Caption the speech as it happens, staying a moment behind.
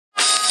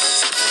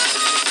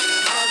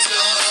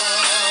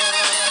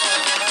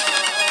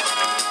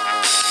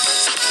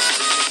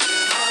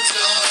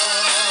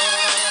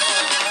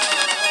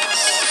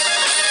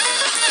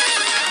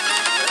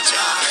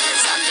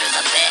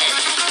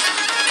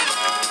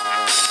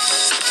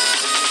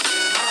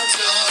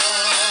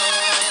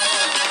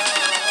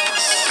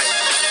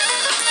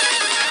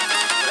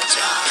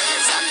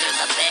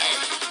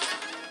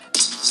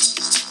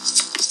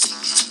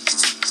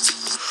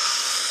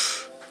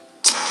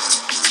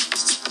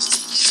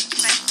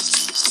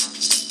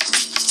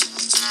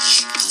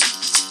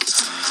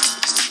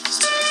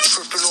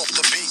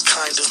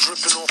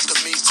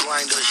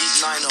grinder, heat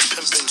niner,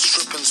 pimpin',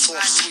 strippin',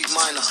 soft, sweet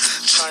minor.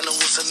 China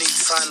was a neat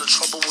sign of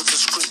trouble with the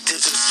script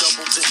digits,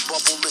 double dip,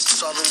 bubble lip,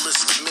 subtle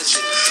list,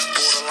 midget.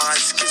 Borderline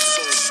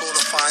schizo,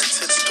 sorta fine,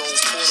 tits though,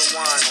 porter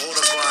wine,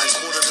 order grind,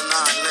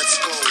 8:45, let's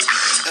go.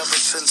 Ever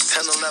since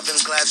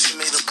 10-11, glad she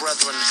made a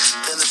brethren.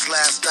 Then it's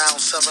last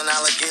down, 7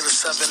 alligator,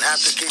 7 at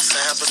the gates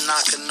of heaven,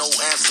 knocking, no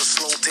answer,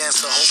 slow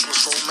dancer,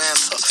 hopeless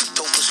romancer,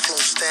 dopest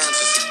flow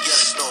stanzas,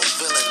 yes, no,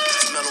 villain,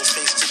 metal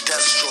face to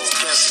Destro,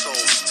 guess so,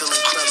 still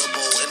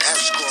incredible in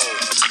escrow.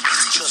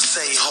 Just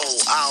say ho,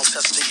 I'll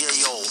test the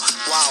yayo.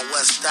 Wild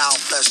West style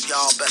fest,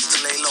 y'all best to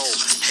lay low.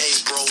 Hey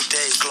bro,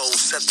 day glow,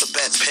 set the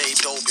bet, pay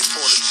dough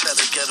before the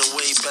cheddar get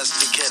away, best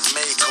to get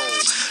Mako.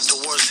 The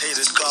worst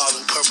hated god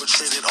who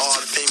perpetrated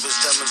odd favors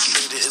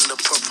demonstrated in the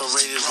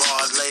perforated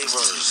rod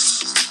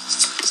lavers.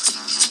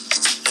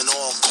 In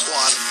all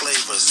quad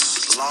flavors,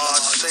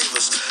 large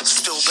savers,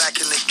 still back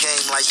in the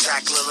game like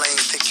Jack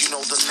LaLanne. Think you know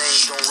the name,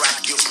 don't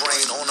rack your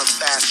brain on a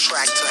fast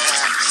track to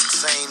half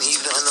sane,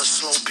 either in a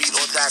slow beat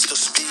or that the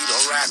speed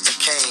or at the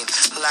cane.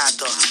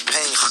 Laughter,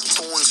 pain,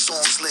 throwing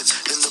songs lit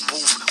in the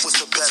booth with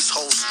the best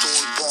host,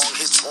 doing bong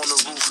hits on the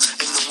roof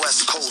in the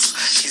West Coast.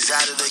 He's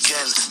at it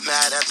again,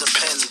 mad at the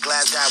pen,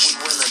 glad that we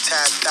win a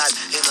tag that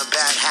in a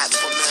bad hat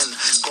for men.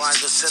 Grind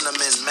the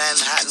cinnamon,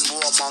 Manhattan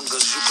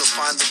warmongers, you can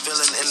find the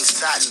villain in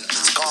satin.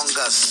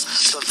 Gongas,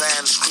 the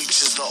van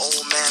screeches, the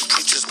old man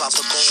preaches about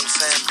the gold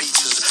sand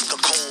beaches, the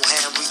cold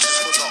hand reaches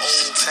for the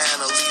old tan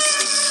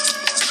Elises.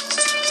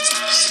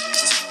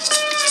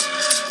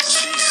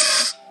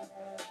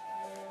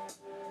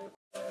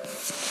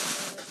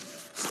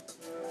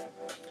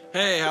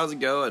 Hey, how's it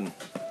going?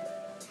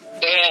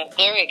 Yeah,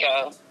 there we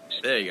go.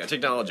 There you go.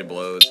 Technology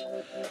blows.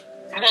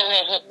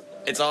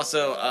 It's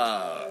also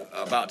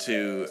about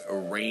to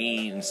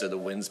rain, so the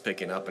wind's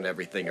picking up and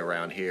everything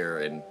around here.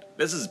 And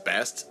this is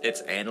best.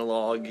 It's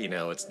analog. You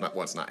know, it's not.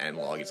 Well, it's not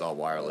analog. It's all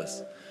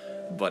wireless.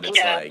 But it's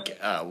like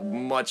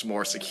much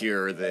more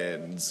secure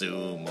than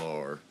Zoom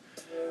or,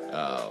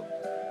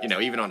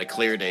 even on a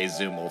clear day,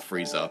 Zoom will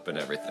freeze up and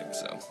everything.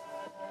 So.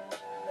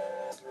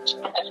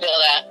 I feel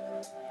that.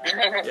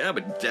 Yeah,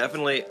 but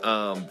definitely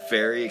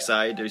very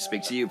excited to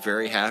speak to you.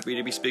 Very happy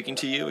to be speaking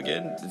to you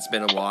again. It's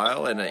been a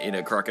while,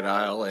 and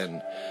Crocodile,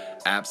 and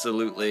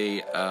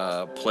absolutely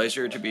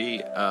pleasure to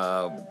be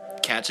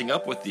catching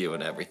up with you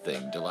and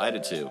everything.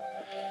 Delighted to.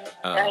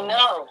 I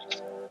know.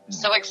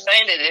 So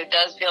excited. It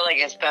does feel like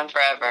it's been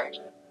forever.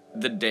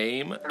 The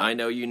Dame, I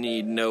know you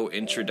need no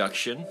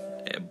introduction,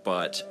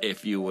 but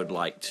if you would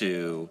like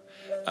to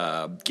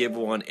give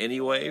one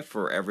anyway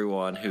for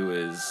everyone who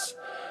is,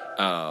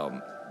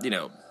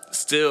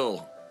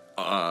 still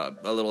a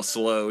little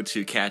slow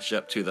to catch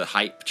up to the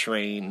hype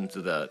train, to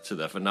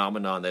the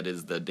phenomenon that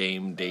is the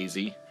Dame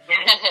Daisy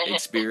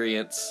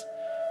experience.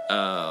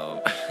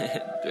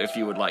 If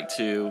you would like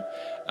to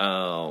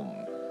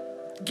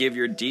give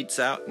your deets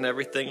out and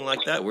everything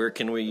like that, where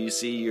can we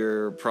see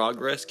your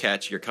progress,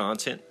 catch your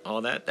content,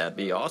 all that? That'd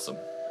be awesome.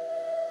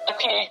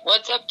 Okay,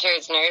 what's up,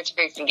 turds, nerds,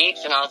 freaks, and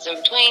geeks, and all that's in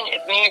between?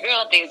 It's me, your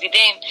girl, Daisy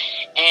Dame,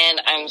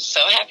 and I'm so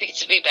happy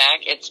to be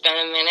back. It's been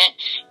a minute,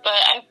 but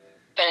I've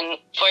been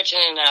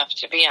fortunate enough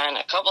to be on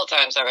a couple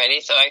times already,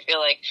 so I feel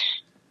like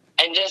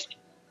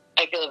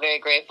I feel very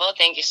grateful.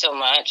 Thank you so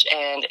much,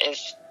 and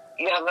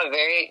you have a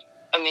very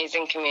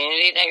amazing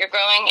community that you're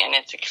growing, and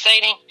it's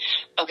exciting.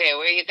 Okay,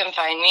 where you can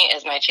find me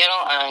is my channel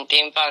on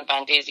Dame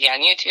Von Daisy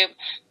on YouTube.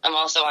 I'm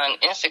also on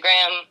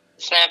Instagram,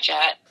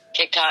 Snapchat,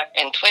 TikTok,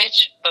 and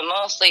Twitch, but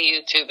mostly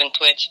YouTube and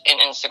Twitch and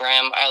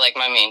Instagram are like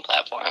my main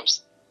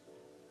platforms.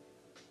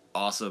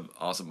 Awesome.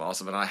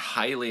 And I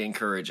highly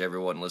encourage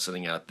everyone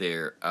listening out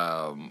there.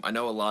 I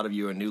know a lot of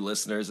you are new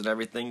listeners and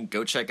everything.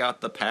 Go check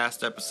out the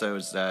past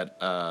episodes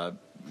that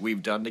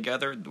we've done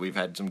together. We've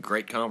had some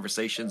great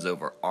conversations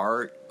over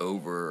art,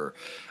 over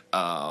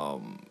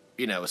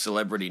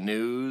celebrity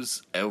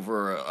news,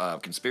 over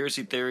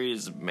conspiracy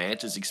theories.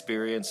 Mantis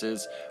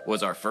experiences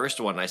was our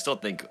first one. I still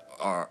think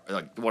are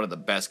like one of the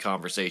best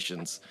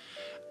conversations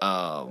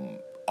on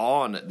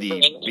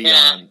the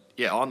Beyond,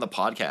 on the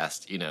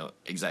podcast.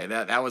 Exactly.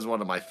 That was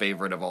one of my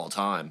favorite of all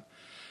time.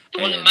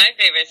 One of my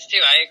favorites too.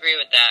 I agree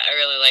with that. I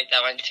really like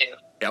that one too.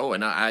 Oh,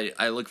 and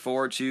I look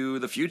forward to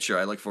the future.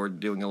 I look forward to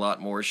doing a lot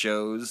more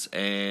shows,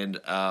 and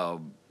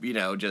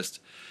just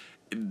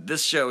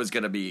this show is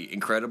going to be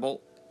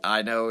incredible.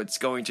 I know it's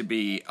going to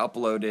be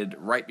uploaded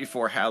right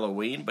before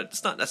Halloween, but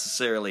it's not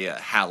necessarily a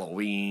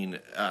Halloween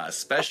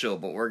special,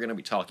 but we're going to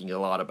be talking a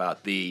lot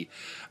about the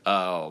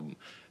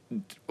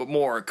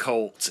more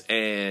occult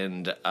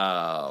and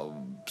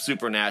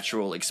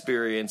supernatural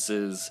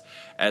experiences,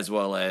 as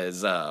well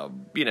as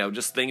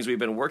just things we've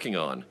been working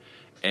on.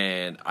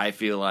 And I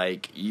feel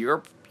like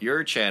your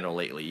channel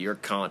lately, your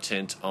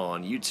content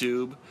on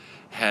YouTube,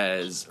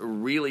 has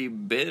really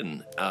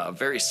been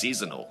very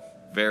seasonal,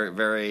 very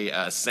very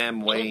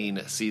Sam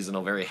Wayne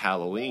seasonal, very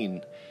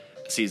Halloween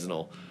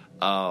seasonal.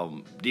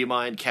 Do you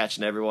mind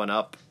catching everyone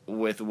up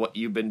with what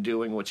you've been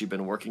doing, what you've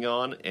been working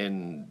on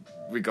in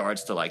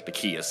regards to like the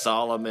Key of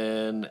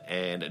Solomon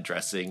and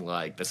addressing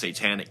like the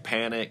satanic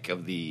panic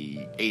of the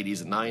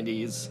 80s and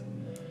 90s?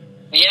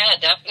 Yeah,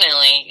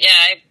 definitely.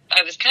 Yeah,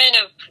 I was kind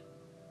of,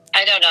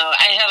 I don't know.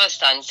 I have a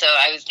son, so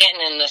I was getting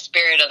in the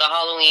spirit of the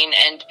Halloween.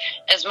 And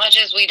as much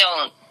as we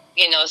don't,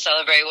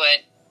 celebrate what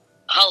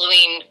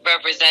Halloween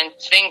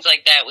represents, things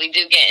like that, we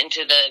do get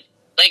into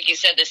like you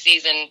said, the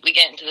season, we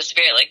get into the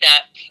spirit like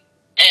that.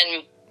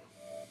 And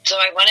so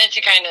I wanted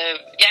to kind of,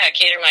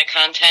 cater my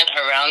content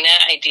around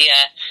that idea.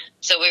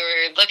 So we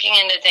were looking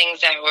into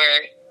things that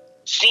were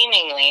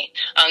seemingly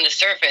on the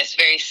surface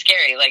very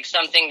scary, like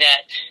something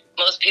that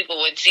most people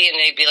would see and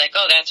they'd be like,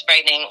 oh, that's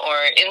frightening, or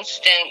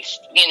instant,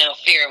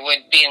 fear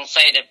would be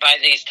incited by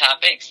these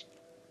topics,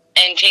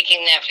 and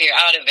taking that fear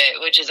out of it,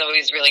 which is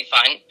always really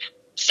fun.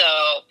 So,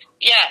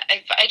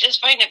 I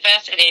just find it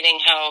fascinating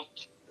how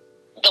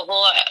the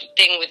whole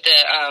thing with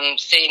the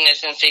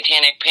Satanist and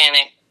satanic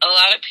panic, a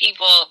lot of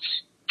people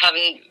have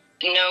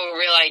no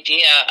real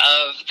idea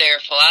of their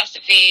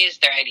philosophies,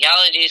 their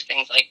ideologies,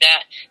 things like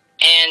that.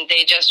 And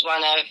they just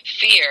want to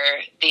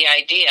fear the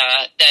idea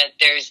that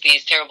there's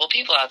these terrible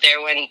people out there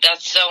when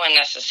that's so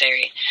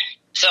unnecessary.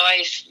 So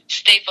I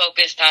stay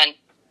focused on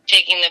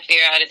taking the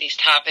fear out of these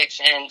topics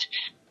and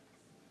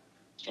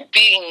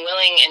being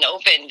willing and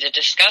open to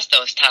discuss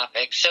those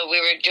topics. So we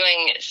were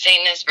doing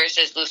Satanists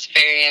versus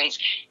Luciferians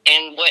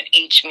and what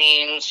each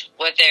means,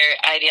 what their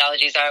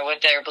ideologies are,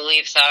 what their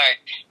beliefs are.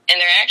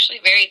 And they're actually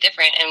very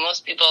different, and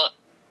most people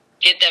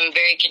get them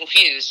very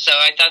confused. So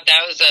I thought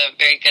that was a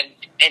very good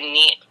and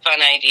neat,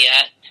 fun idea.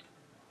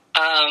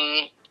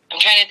 I'm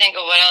trying to think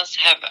of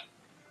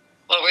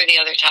what were the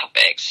other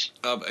topics?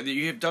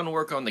 You have done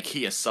work on the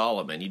Key of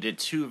Solomon. You did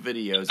 2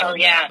 videos on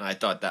yeah. that, and I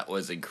thought that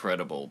was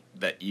incredible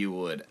that you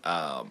would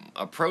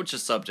approach a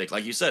subject,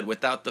 like you said,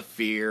 without the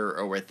fear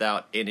or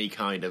without any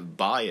kind of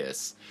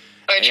bias.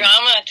 Or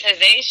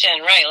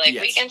dramatization, right. Like,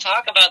 yes. We can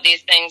talk about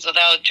these things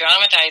without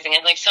dramatizing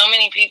it. Like, so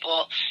many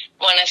people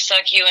want to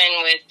suck you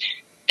in with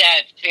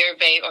that fear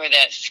bait or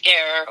that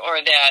scare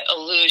or that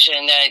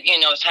illusion that,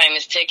 time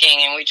is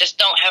ticking and we just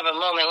don't have a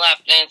moment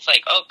left. And it's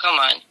like, oh, come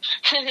on.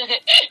 Oh,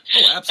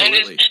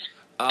 absolutely.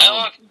 I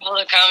want people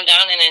to calm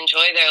down and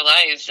enjoy their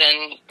lives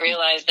and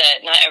realize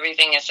that not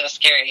everything is so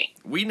scary.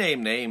 We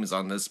name names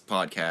on this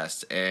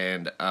podcast,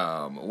 and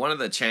one of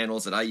the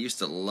channels that I used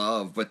to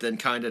love, but then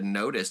kind of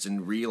noticed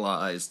and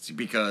realized,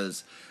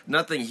 because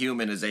nothing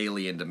human is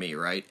alien to me,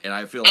 right? And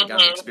I feel like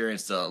I've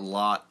experienced a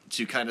lot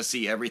to kind of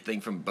see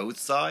everything from both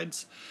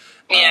sides.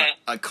 Yeah.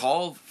 A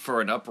Call for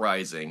an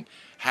Uprising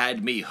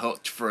had me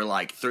hooked for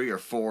like 3 or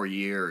 4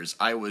 years.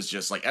 I was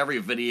just like, every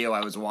video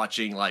I was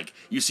watching, like,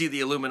 you see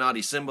the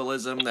Illuminati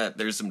symbolism, that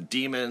there's some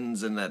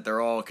demons and that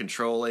they're all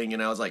controlling,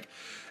 and I was like,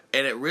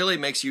 and it really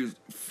makes you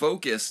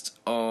focused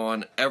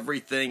on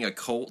everything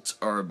occult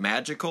or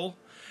magical,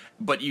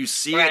 but you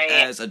see it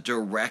as a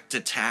direct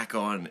attack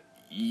on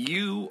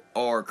you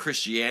or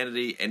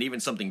Christianity and even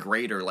something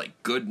greater like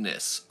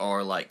goodness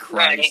or like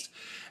Christ.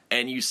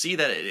 And you see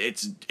that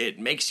it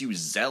makes you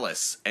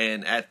zealous,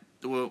 and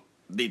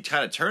the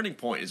kind of turning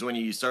point is when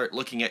you start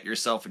looking at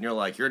yourself and you're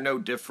like, you're no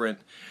different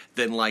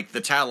than like the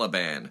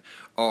Taliban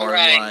or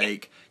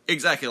like,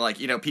 exactly, like,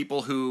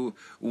 people who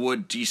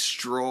would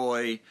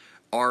destroy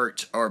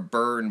art or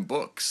burn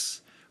books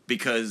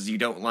because you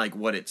don't like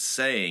what it's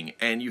saying.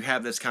 And you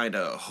have this kind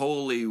of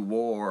holy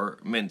war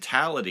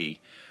mentality,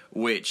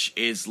 which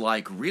is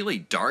like really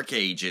dark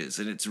ages,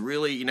 and it's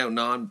really,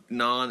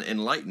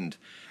 non-enlightened.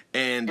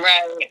 And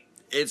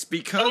it's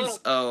because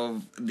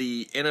of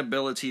the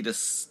inability to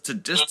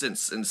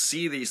distance and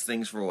see these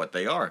things for what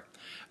they are.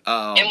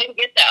 And we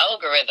get the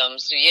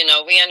algorithms.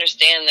 We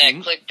understand that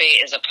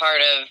clickbait is a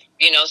part of,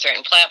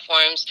 certain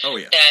platforms. Oh,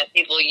 yeah. That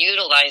people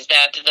utilize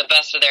that to the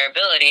best of their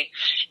ability,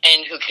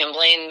 and who can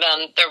blame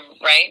them,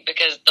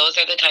 because those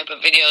are the type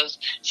of videos,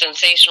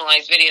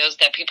 sensationalized videos,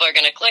 that people are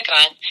going to click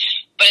on.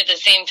 But at the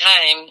same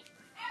time,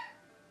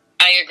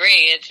 I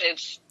agree.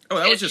 It's Oh,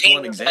 that was just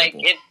one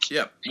example. Like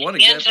one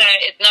example.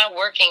 It's not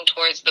working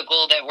towards the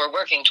goal that we're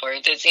working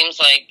towards. It seems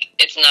like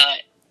it's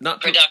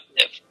not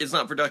productive. It's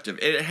not productive.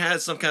 It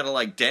has some kind of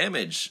like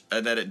damage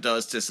that it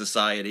does to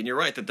society. And you're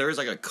right that there is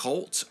like a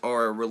cult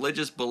or a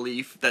religious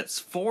belief that's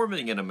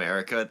forming in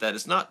America that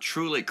is not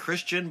truly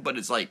Christian, but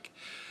it's like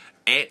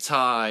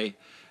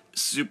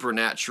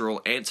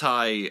anti-supernatural,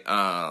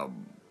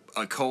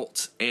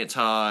 anti-occult,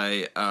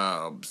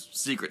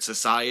 anti-secret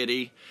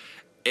society.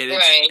 And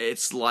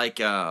it's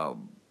like...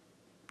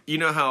 you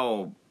know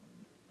how,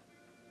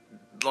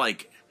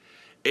 like,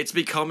 it's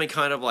becoming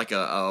kind of like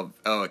a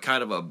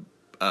type of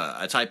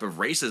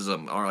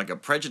racism or like a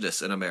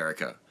prejudice in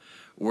America,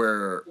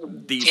 where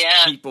these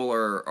people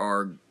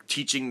are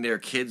teaching their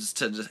kids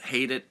to just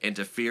hate it and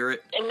to fear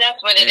it. And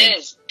that's what it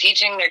is,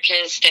 teaching their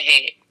kids to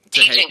hate,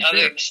 teaching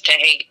others to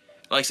hate.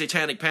 Like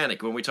Satanic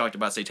Panic, when we talked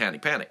about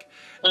Satanic Panic.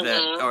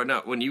 Or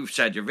not, when you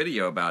had your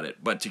video about it,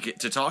 but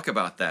to talk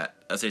about that,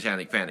 a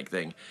Satanic Panic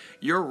thing,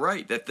 you're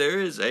right, that there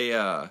is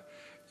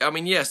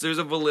yes, there's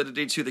a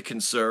validity to the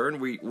concern.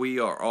 We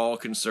are all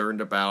concerned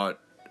about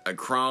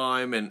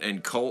crime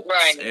and cults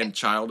and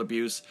child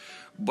abuse.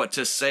 But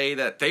to say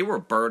that they were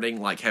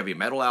burning like heavy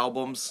metal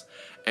albums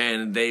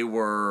and they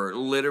were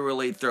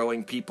literally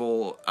throwing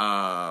people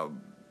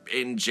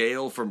in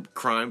jail for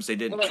crimes they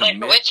didn't It was commit.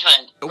 like a witch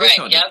hunt. A witch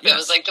hunting, Yep, yes. it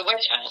was like the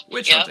witch hunt.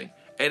 Witch hunting.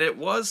 And it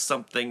was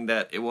something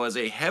that it was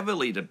a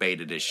heavily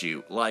debated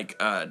issue, like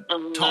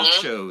talk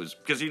shows,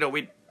 because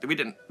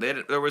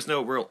there was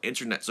no real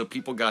internet, so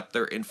people got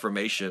their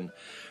information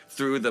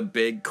through the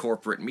big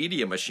corporate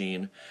media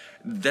machine.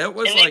 That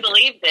was, and they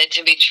believed it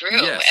to be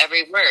true, yes.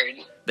 Every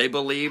word. They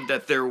believed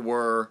that there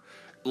were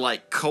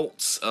like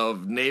cults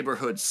of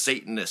neighborhood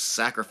Satanists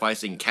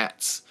sacrificing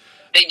cats.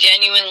 They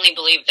genuinely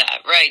believed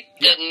that, right?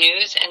 Yeah. The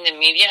news and the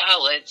media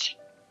outlets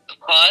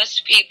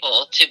caused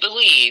people to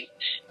believe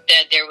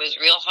that there was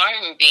real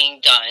harm being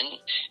done.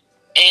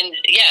 And,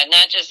 yeah,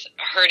 not just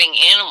hurting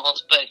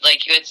animals, but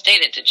like you had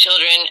stated, to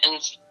children,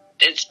 and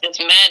it's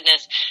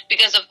madness,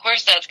 because of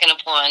course that's going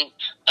to pull on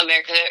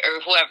America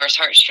or whoever's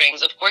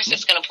heartstrings. Of course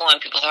it's going to pull on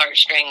people's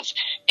heartstrings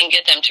and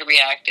get them to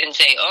react and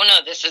say, oh,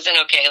 no, this isn't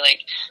okay. Like,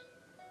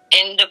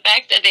 and the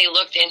fact that they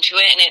looked into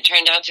it and it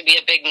turned out to be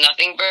a big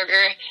nothing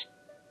burger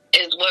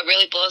is what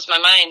really blows my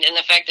mind, and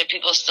the fact that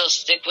people still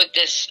stick with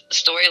this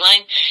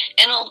storyline.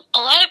 And a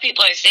lot of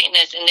people are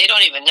Satanists, and they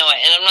don't even know it.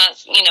 And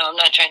I'm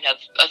not trying to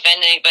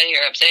offend anybody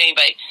or upset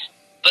anybody,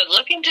 but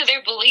look into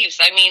their beliefs.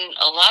 I mean,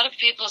 a lot of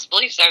people's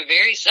beliefs are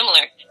very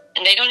similar,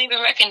 and they don't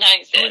even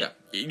recognize it. Oh,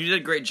 yeah. You did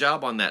a great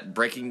job on that,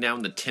 breaking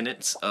down the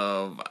tenets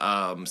of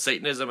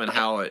Satanism and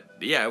how it,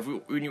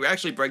 when you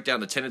actually break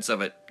down the tenets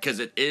of it, because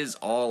it is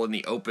all in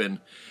the open.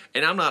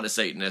 And I'm not a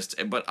Satanist,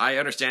 but I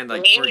understand,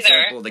 like, for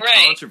example, the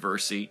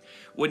controversy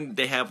when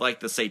they have,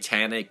 like, the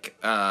satanic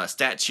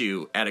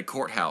statue at a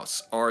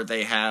courthouse, or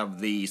they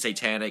have the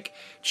satanic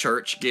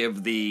church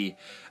give the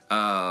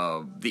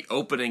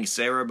opening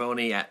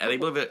ceremony at, I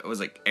believe it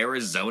was, like,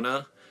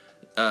 Arizona,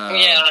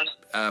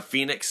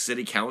 Phoenix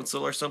City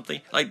Council or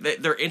something. Like,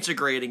 they're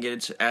integrating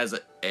it as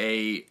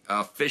a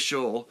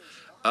official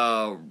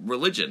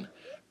religion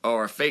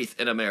or faith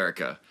in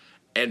America.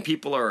 And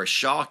people are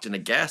shocked and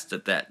aghast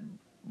at that.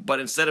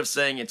 But instead of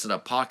saying it's an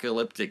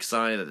apocalyptic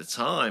sign of the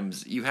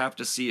times, you have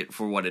to see it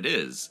for what it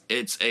is.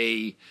 It's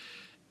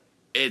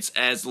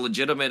as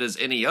legitimate as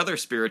any other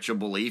spiritual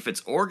belief.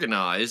 It's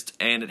organized,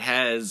 and it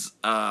has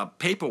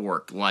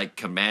paperwork like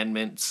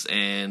commandments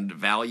and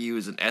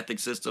values and ethic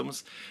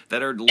systems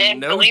that are and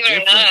no believe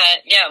different. It or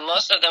not,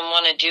 most of them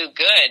want to do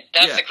good.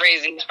 That's the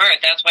crazy part.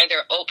 That's why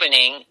they're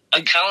opening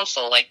a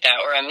council like that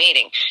or a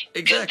meeting.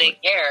 Because they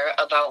care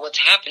about what's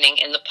happening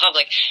in the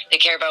public. They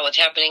care about what's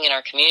happening in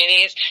our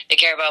communities. They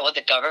care about what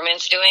the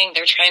government's doing.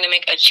 They're trying to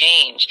make a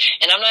change.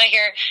 And I'm not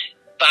here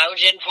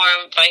vouching for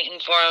them, fighting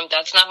for them.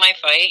 That's not my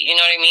fight. You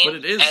know what I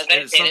mean? But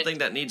it's something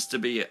that needs to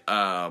be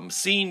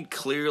seen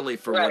clearly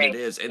for what it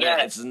is. And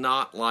that it's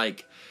not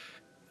like...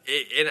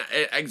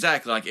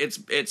 exactly. Like,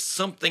 it's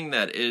something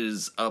that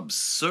is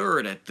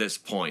absurd at this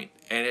point.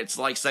 And it's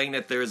like saying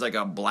that there's like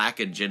a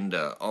black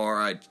agenda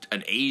or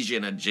an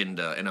Asian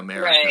agenda in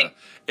America. Right.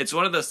 It's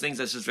one of those things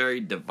that's just very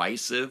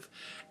divisive.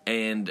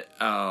 And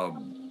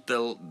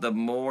the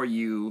more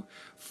you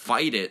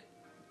fight it,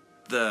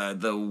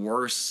 the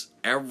worse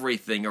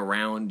everything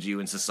around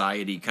you in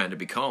society kind of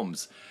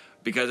becomes,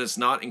 because it's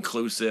not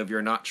inclusive.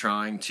 You're not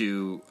trying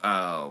to,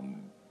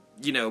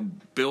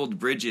 build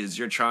bridges.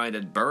 You're trying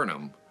to burn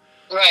them.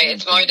 Right.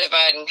 It's more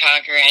divide and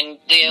conquer, and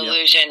the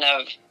illusion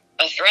of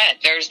a threat.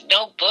 There's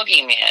no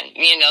boogeyman,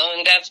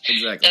 and that's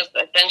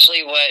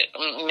essentially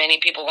what many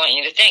people want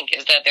you to think,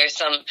 is that there's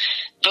some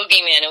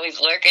boogeyman always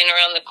lurking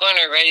around the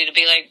corner, ready to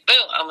be like,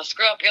 boom, I'm gonna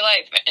screw up your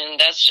life, and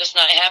that's just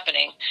not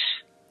happening.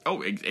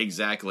 Oh,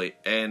 exactly.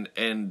 And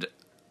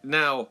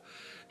now,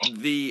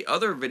 the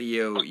other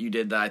video you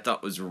did that I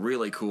thought was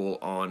really cool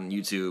on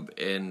YouTube,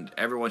 and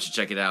everyone should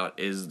check it out,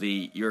 is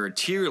your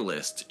tier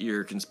list,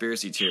 your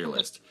conspiracy tier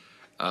list.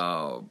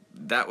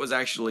 That was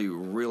actually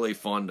really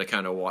fun to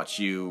kind of watch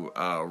you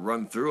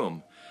run through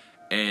them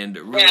and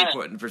really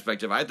put in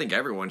perspective. I think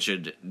everyone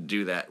should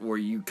do that, where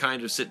you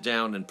kind of sit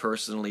down and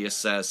personally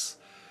assess,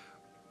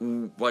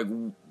 like,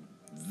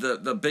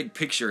 the big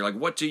picture, like,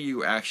 what do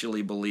you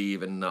actually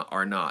believe and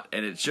are not.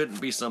 And it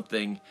shouldn't be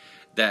something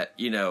that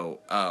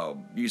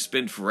you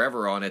spend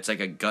forever on. It's like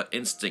a gut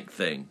instinct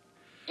thing.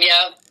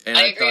 Yeah, and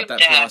I thought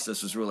that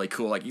process was really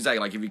cool. Like, exactly,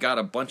 like if you got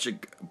a bunch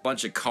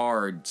of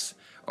cards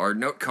or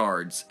note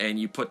cards, and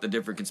you put the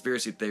different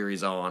conspiracy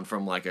theories on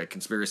from like a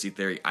conspiracy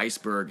theory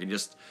iceberg, and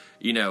just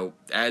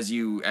as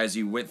you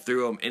went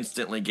through them,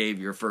 instantly gave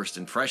your first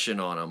impression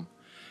on them.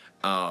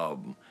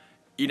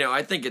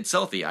 I think it's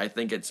healthy. I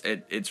think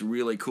it's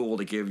really cool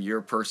to give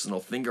your personal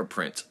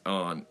fingerprint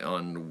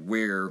on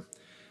where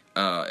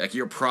like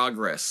your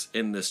progress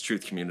in this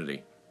truth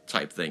community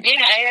type thing.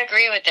 Yeah, I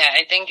agree with that.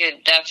 I think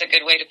that's a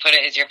good way to put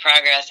it, is your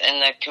progress in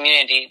the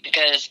community,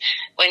 because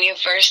when you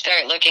first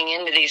start looking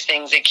into these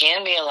things, it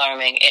can be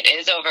alarming. It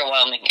is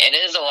overwhelming. It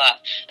is a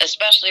lot,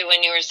 especially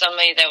when you were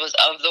somebody that was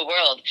of the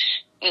world,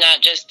 not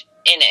just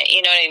in it.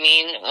 You know what I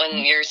mean?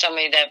 When you're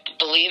somebody that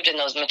believed in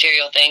those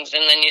material things,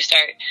 and then you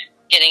start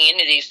getting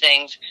into these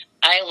things.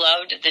 I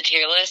loved the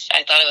tier list.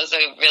 I thought it was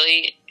a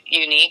really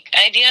unique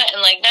idea,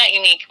 and like, not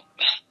unique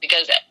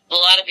because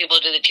a lot of people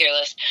do the tier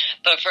list,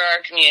 but for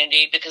our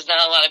community, because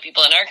not a lot of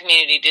people in our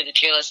community do the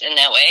tier list in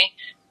that way.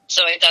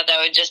 So I thought that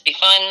would just be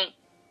fun.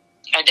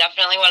 I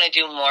definitely want to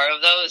do more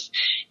of those.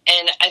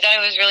 And I thought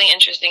it was really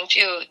interesting,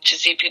 too, to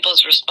see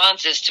people's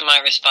responses to my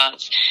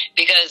response,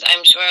 because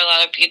I'm sure a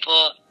lot of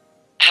people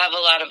have a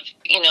lot of,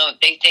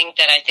 they think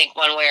that I think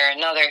one way or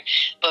another,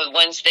 but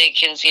once they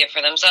can see it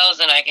for themselves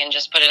and I can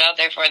just put it out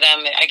there for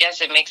them, I guess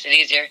it makes it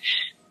easier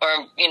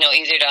or,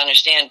 easier to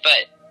understand.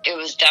 But it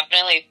was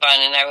definitely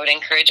fun, and I would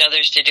encourage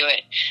others to do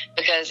it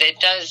because it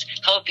does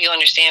help you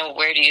understand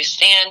where do you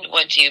stand,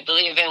 what do you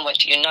believe in, what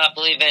do you not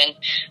believe in,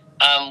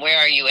 where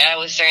are you at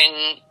with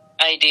certain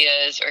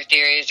ideas or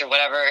theories or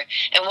whatever,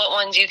 and what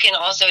ones you can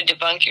also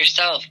debunk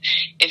yourself.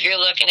 If you're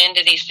looking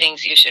into these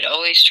things, you should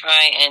always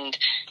try and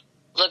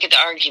look at the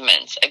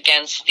arguments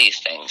against these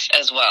things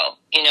as well.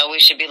 We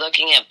should be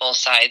looking at both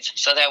sides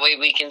so that way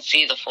we can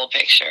see the full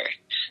picture.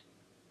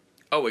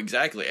 Oh,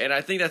 exactly. And I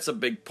think that's a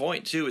big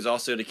point, too, is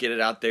also to get it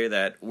out there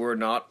that we're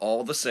not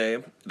all the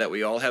same, that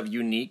we all have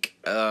unique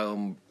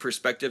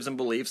perspectives and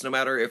beliefs, no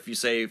matter if you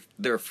say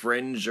they're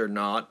fringe or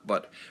not,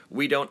 but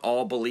we don't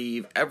all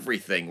believe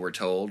everything we're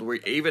told.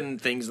 Even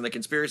things in the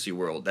conspiracy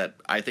world, that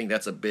I think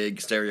that's a big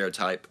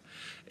stereotype,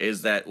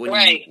 is that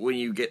when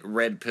you get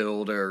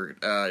red-pilled or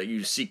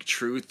you seek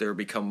truth or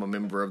become a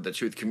member of the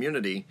truth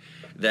community,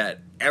 that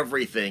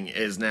everything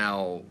is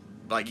now...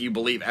 Like, you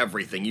believe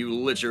everything. You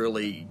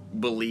literally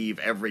believe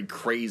every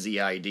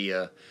crazy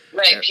idea.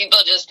 Right. People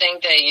just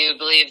think that you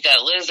believe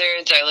that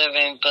lizards are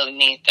living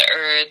beneath the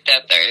earth,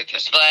 that the earth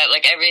is flat.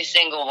 Like, every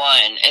single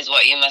one is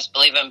what you must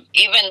believe in,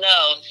 even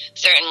though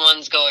certain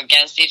ones go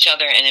against each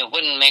other, and it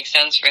wouldn't make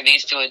sense for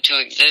these two to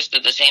exist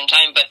at the same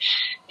time. But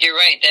you're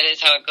right. That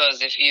is how it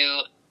goes. If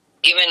you...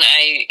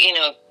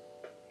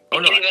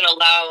 You can even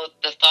allow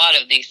the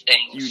thought of these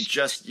things.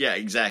 Yeah,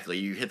 exactly.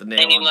 You hit the nail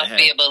on the head. And you must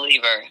be a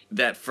believer.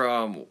 That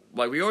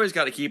we always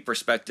got to keep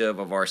perspective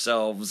of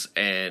ourselves,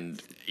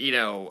 and,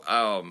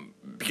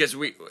 because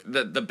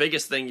the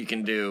biggest thing you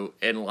can do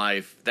in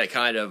life that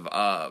kind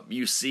of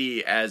you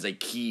see as a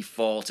key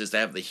fault is to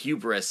have the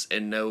hubris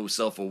and no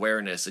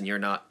self-awareness, and you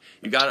got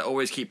to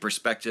always keep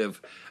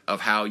perspective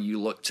of how you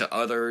look to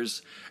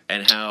others,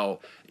 and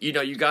how,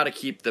 you got to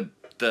keep the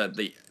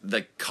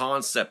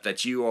concept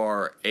that you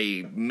are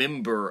a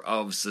member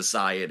of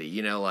society,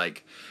 we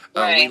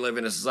live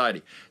in a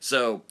society.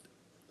 So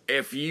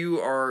if you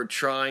are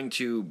trying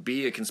to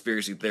be a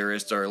conspiracy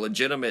theorist or a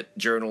legitimate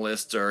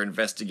journalist or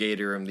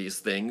investigator in these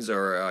things,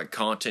 or a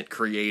content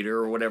creator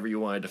or whatever you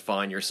want to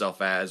define yourself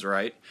as,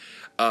 right?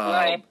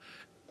 But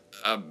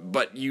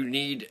you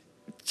need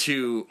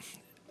to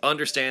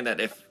understand that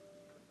if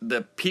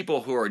the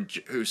people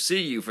who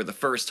see you for the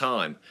first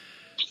time,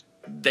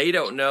 they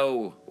don't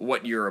know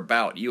what you're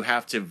about. You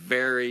have to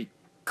very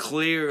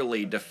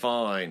clearly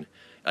define,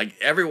 like,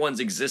 everyone's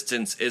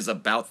existence is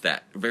about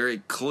that, very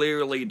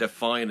clearly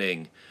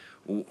defining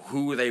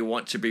who they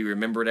want to be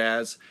remembered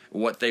as,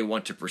 what they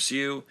want to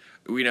pursue.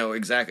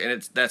 Exactly,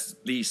 and that's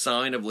the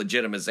sign of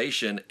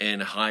legitimization in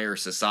higher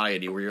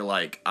society, where you're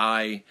like,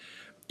 I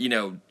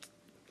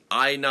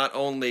not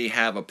only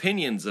have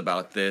opinions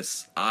about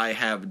this, I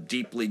have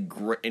deeply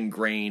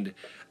ingrained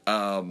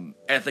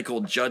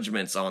ethical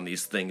judgments on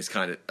these things,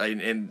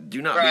 and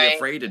do not be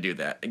afraid to do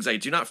that. Exactly.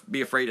 Do not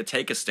be afraid to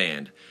take a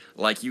stand,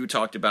 like you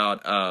talked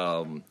about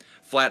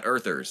flat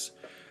earthers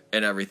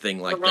and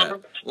everything like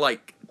that.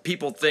 Like,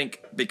 people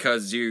think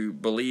because you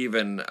believe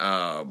in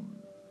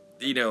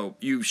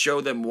you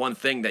show them one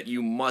thing that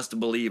you must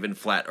believe in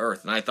flat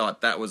earth, and I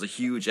thought that was a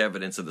huge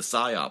evidence of the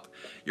psyop.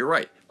 You're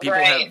right.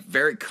 People have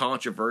very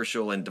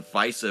controversial and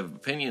divisive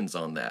opinions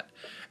on that,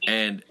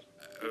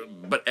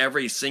 but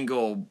every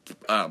single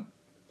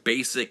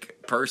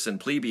basic person,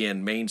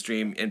 plebeian,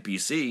 mainstream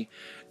NPC,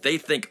 they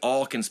think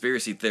all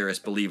conspiracy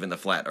theorists believe in the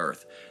flat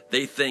earth.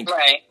 They think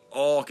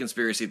all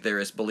conspiracy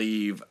theorists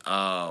believe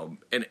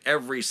in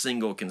every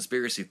single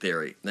conspiracy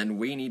theory. Then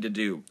we need to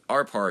do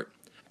our part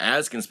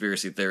as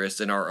conspiracy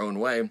theorists in our own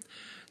way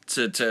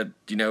to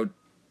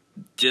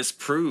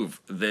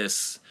disprove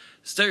this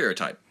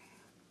stereotype.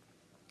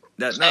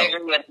 I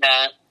agree with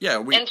that.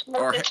 Yeah,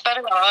 it's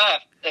better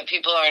off that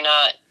people are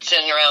not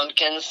sitting around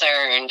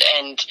concerned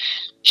and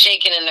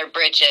shaking in their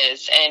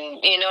britches, and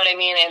you know what I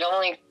mean?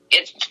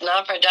 It's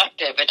not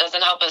productive. It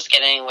doesn't help us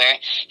get anywhere.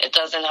 It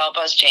doesn't help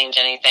us change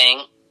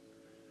anything.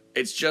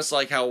 It's just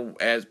like how,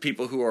 as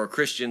people who are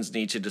Christians,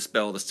 need to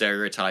dispel the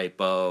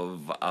stereotype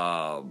of,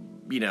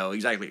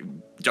 exactly,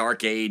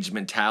 dark age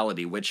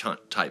mentality, witch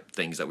hunt type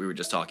things that we were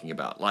just talking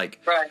about. Like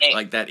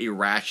that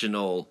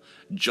irrational,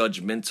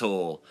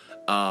 judgmental,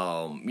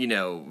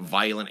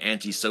 violent,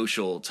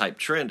 antisocial type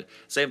trend.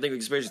 Same thing with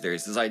conspiracy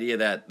theories. This idea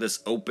that this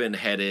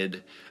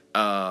open-headed,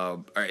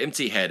 or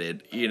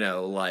empty-headed,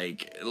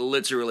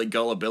 literally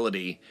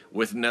gullibility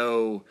with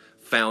no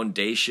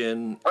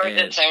foundation or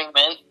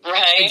discernment,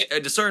 right?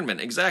 Discernment,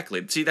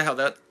 exactly. See how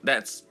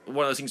that's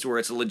one of those things where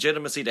it's a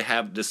legitimacy to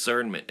have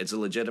discernment. It's a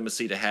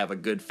legitimacy to have a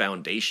good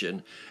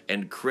foundation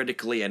and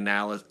critically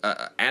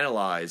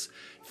analyze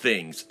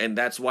things, and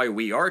that's why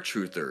we are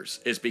truthers,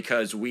 is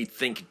because we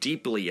think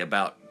deeply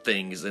about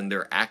things and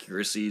their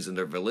accuracies and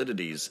their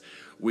validities.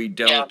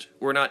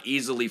 We're not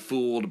easily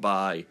fooled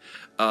by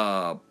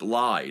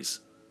lies.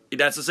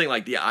 That's the thing,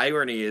 like, the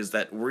irony is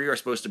that we are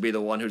supposed to be the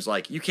one who's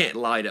like, you can't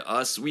lie to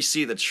us, we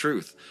see the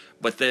truth,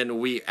 but then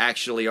we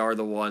actually are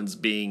the ones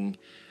being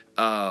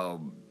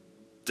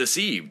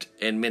deceived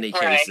in many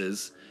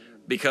cases,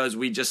 because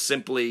we just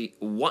simply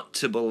want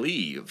to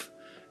believe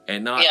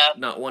and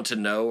not want to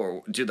know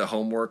or do the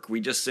homework. We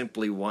just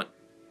simply want,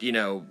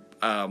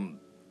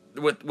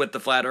 with the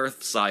flat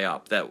Earth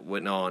psyop that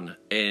went on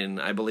in,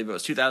 I believe it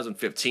was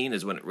 2015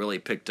 is when it really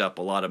picked up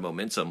a lot of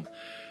momentum.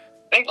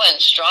 It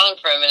went strong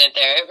for a minute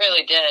there. It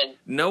really did.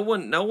 No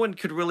one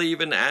could really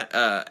even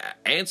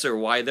answer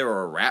why there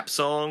are rap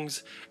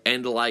songs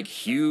and like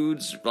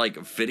huge like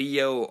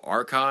video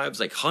archives,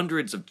 like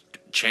hundreds of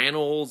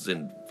channels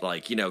and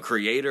like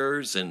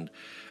creators and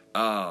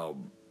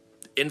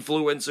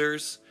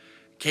influencers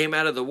came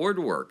out of the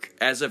woodwork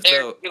as if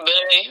though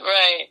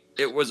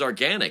it was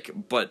organic,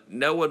 but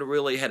no one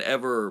really had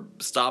ever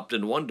stopped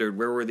and wondered,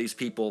 where were these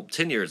people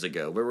 10 years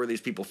ago? Where were these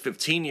people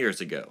 15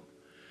 years ago?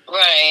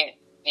 Right.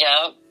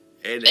 Yeah.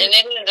 And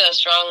it is a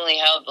strongly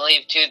held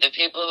belief, too. The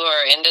people who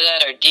are into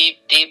that are deep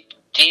into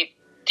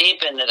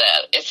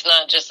that. It's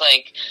not just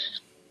like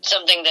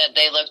something that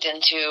they looked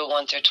into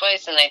once or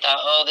twice and they thought,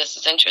 oh, this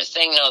is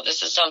interesting. No,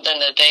 this is something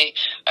that they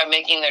are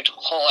making their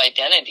whole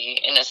identity,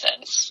 in a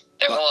sense.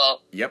 Their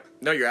whole Yep.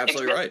 No, you're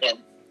absolutely existence.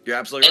 right. You're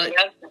absolutely right.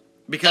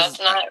 Because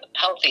that's not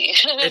healthy.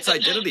 It's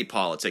identity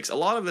politics. A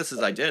lot of this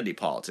is identity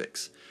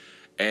politics.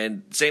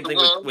 And same thing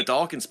with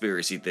all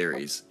conspiracy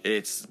theories.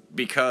 It's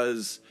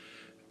because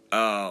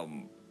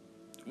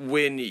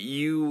when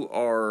you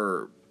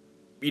are,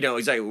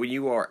 when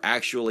you are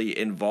actually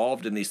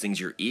involved in these things,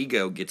 your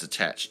ego gets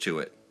attached to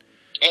it.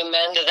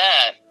 Amen to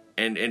that.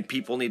 And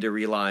people need to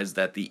realize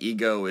that the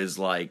ego is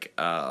like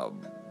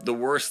the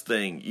worst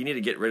thing. You need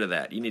to get rid of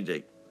that. You need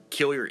to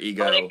kill your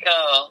ego. Let it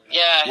go.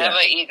 Yeah, have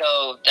an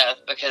ego death,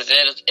 because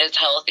it's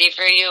healthy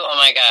for you. Oh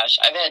my gosh.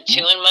 I've had 2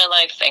 in my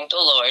life, thank the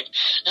Lord.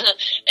 And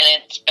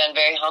it's been a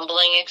very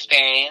humbling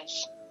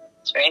experience.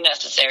 It's very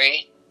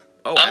necessary.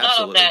 Oh, I'm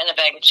absolutely. not a bat in a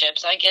bag of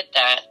chips. I get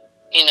that,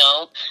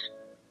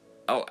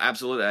 Oh,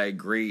 absolutely.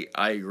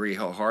 I agree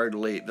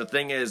wholeheartedly. The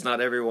thing is, not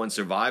everyone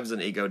survives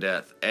an ego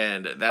death,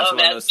 and that's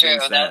one of those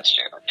things That's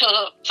true.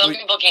 Some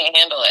people can't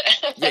handle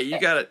it. Yeah, you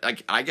gotta,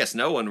 I guess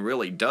no one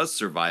really does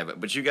survive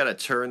it, but you gotta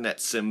turn that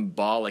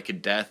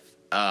symbolic death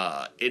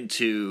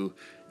into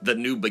the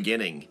new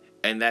beginning.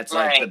 And that's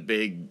like the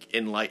big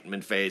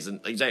enlightenment phase. And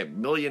like I say,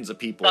 millions of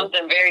people.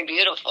 Something very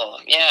beautiful,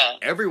 yeah.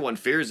 Everyone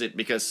fears it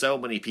because so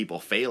many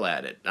people fail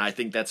at it. And I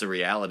think that's a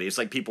reality. It's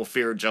like people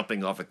fear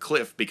jumping off a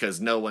cliff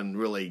because no one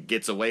really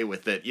gets away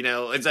with it.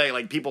 It's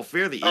like people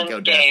fear the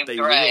ego death.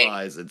 They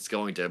realize it's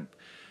going to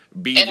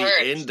be the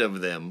end of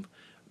them.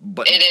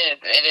 But it is.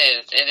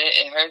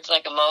 It hurts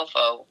like a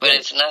mofo, but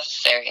it's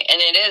necessary. And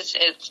it's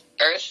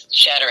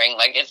earth-shattering,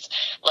 like it's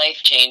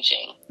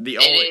life-changing. The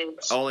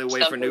only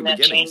way for new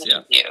beginnings,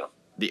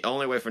 The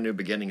only way for new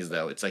beginnings,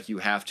 though, it's like you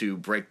have to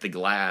break the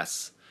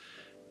glass,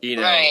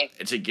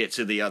 to get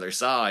to the other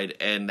side,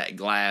 and that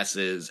glass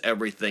is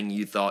everything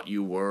you thought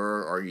you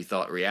were or you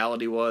thought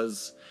reality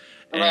was.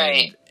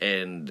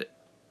 And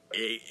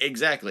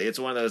exactly, it's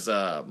one of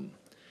those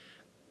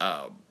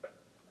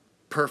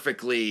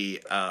perfectly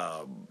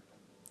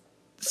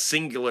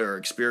singular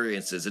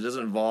experiences. It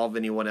doesn't involve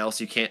anyone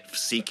else. You can't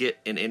seek it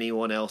in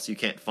anyone else. You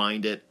can't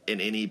find it in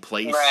any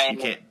place. You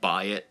can't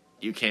buy it.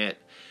 You can't,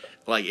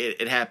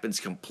 it happens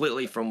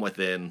completely from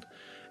within,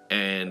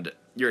 and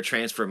your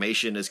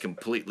transformation is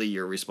completely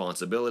your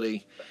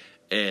responsibility.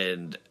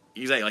 And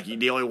exactly,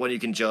 the only one you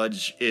can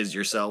judge is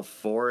yourself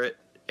for it.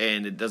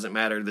 And it doesn't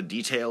matter the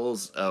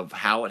details of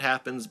how it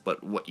happens,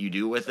 but what you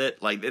do with it.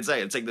 It's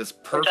like this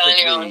perfectly.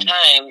 It's on your own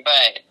time,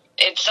 but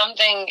it's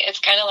something. It's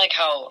kind of like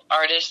how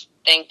artists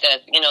think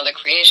that the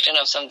creation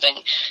of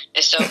something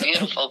is so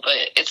beautiful, but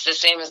it's the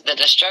same as the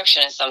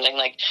destruction of something.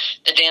 Like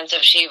the dance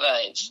of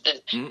Shiva, it's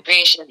the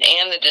creation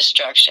and the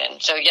destruction.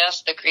 So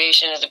yes, the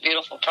creation is a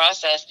beautiful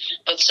process,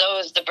 but so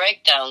is the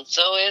breakdown.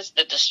 So is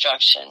the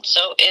destruction.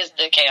 So is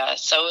the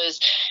chaos. So is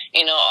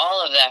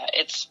all of that.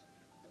 It's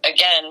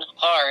again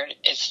hard.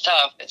 It's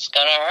tough. It's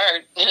gonna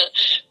hurt,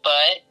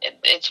 but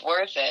it's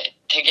worth it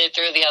to get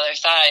through the other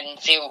side and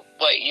see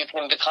what you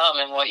can become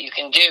and what you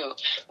can do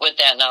with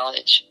that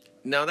knowledge.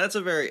 Now, that's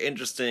a very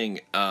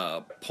interesting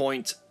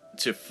point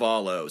to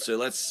follow. So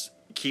let's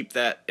keep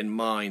that in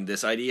mind.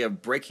 This idea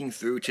of breaking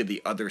through to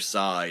the other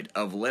side,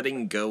 of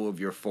letting go of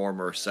your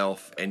former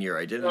self and your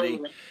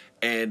identity.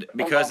 And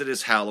because it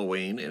is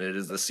Halloween and it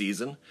is the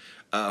season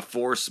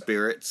for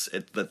spirits,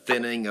 it's the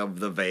thinning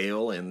of the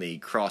veil and the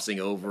crossing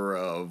over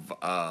of,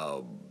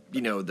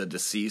 the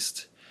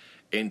deceased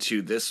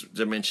into this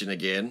dimension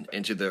again,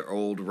 into their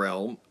old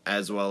realm,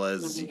 as well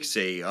as,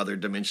 say, other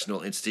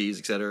dimensional entities,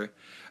 etc.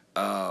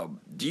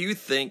 Do you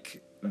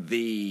think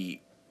the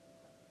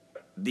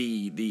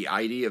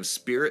idea of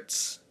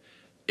spirits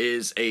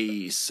is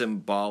a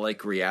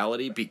symbolic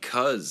reality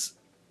because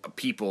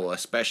people,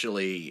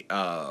 especially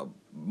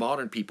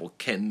modern people,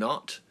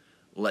 cannot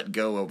let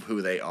go of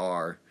who they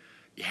are,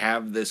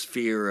 have this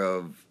fear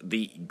of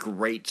the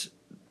great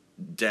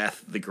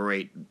death, the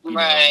great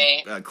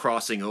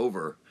crossing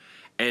over,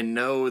 and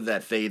know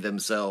that they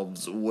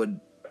themselves would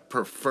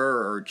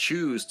prefer or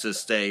choose to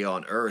stay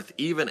on Earth,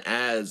 even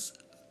as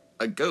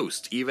a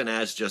ghost, even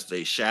as just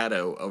a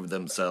shadow of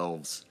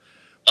themselves.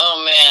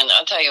 Oh man,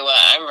 I'll tell you what,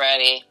 I'm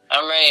ready.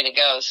 I'm ready to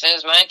go. As soon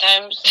as my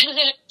time, as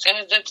soon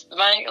as it's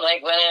my,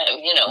 like, when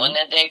it, when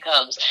that day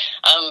comes,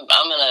 I'm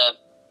gonna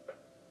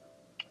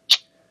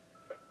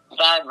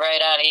vibe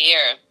right out of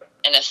here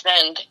and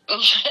ascend.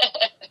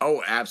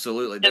 Oh,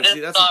 absolutely. That's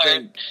the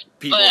thing.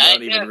 People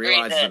don't even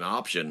realize it's an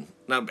option.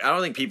 Now, I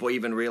don't think people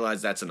even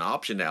realize that's an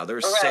option now. They're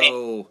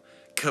so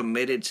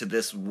committed to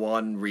this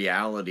one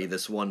reality,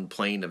 this one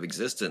plane of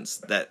existence,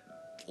 that,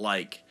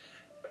 like,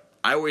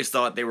 I always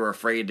thought they were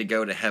afraid to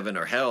go to heaven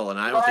or hell, and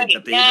I don't think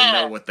that they even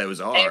know what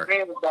those are. I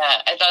agree with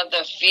that. I thought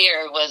the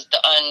fear was the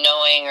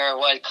unknowing or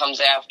what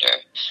comes after.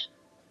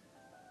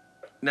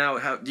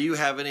 Now, do you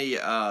have any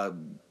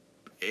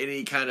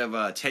kind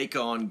of take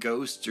on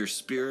ghosts or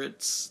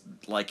spirits,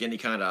 like any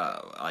kind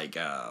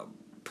of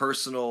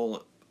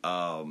personal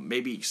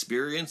maybe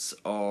experience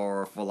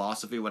or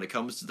philosophy when it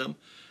comes to them?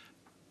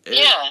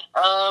 Yeah.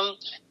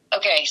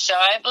 Okay, so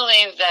I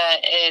believe that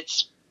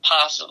it's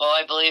possible.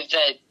 I believe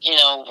that,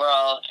 we're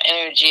all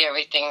energy,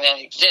 everything that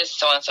exists,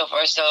 so on and so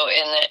forth. So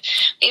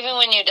even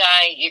when you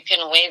die, you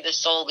can weigh the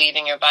soul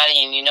leaving your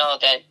body, and you know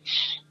that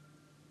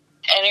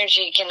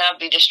energy cannot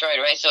be destroyed,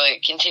 right? So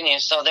it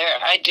continues. So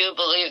I do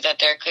believe that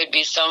there could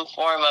be some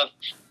form of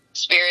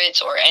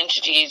spirits or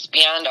entities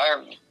beyond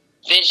our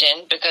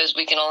vision, because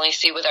we can only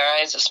see with our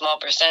eyes a small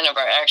percent of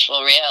our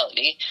actual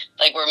reality.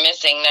 Like, we're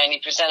missing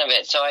 90% of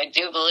it. So I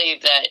do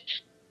believe that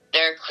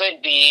there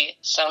could be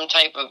some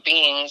type of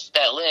beings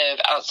that live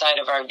outside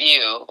of our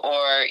view,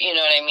 or,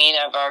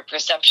 of our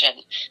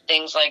perception,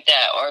 things like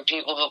that, or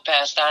people who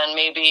passed on,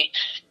 maybe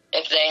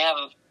if they have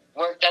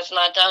work that's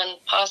not done,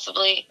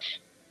 possibly.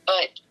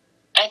 But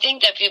I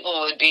think that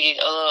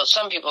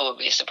some people would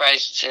be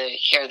surprised to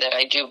hear that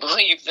I do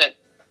believe that,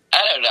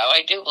 I don't know,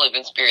 I do believe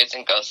in spirits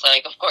and ghosts,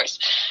 like, of course.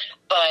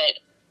 But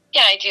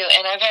yeah, I do.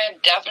 And I've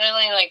had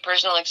definitely, like,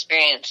 personal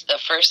experience. The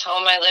first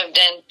home I lived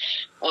in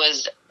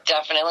was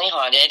definitely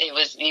haunted. It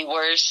was the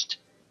worst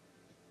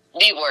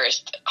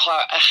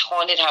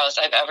haunted house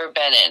I've ever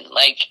been in,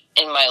 like,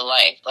 in my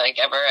life, like,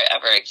 ever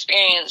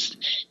experienced.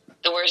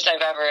 The worst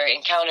I've ever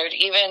encountered.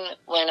 Even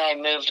when I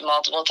moved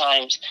multiple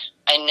times,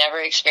 I never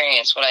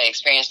experienced what I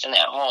experienced in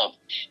that home.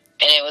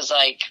 And it was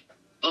like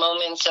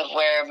moments of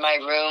where my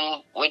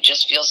room would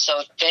just feel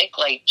so thick,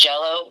 like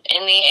jello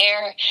in the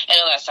air. I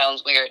know that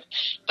sounds weird,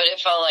 but it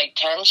felt like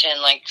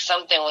tension, like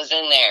something was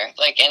in there,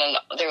 like, and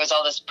there was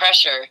all this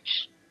pressure.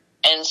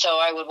 And so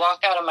I would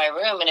walk out of my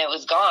room and it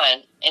was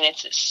gone, and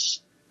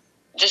it's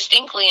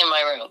distinctly in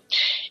my room.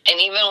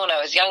 And even when I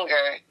was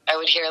younger, I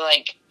would hear,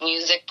 like,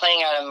 music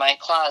playing out of my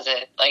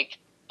closet, like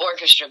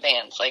orchestra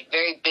bands, like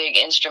very big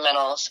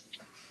instrumentals.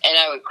 And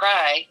I would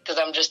cry because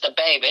I'm just a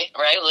baby,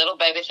 right? A little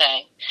baby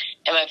thing.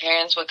 And my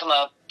parents would come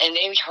up and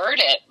they heard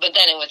it, but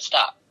then it would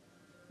stop.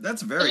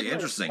 That's very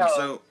interesting.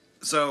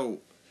 So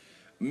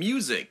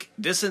music,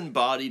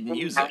 disembodied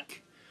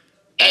music.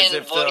 As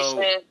if voices,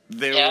 though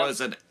there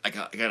was a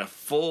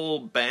full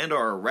band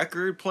or a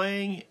record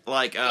playing.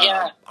 Like,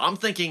 I'm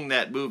thinking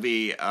that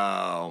movie,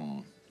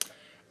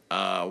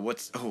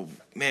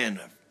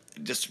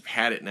 just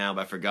had it now,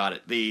 but I forgot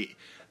it. The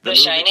movie,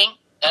 Shining?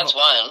 That's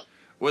one.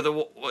 There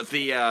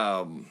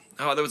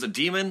was a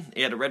demon,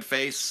 he had a red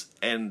face,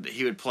 and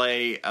he would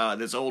play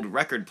this old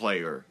record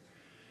player.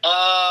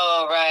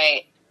 Oh,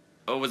 right.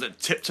 Oh, was it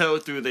Tiptoe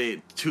Through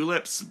the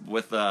Tulips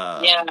with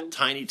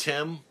Tiny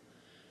Tim?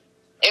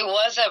 It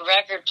was a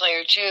record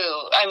player,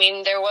 too. I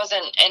mean, there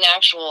wasn't an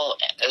actual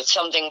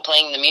something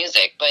playing the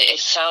music, but it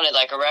sounded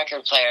like a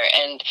record player.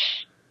 And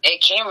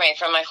it came right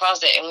from my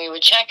closet, and we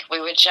would check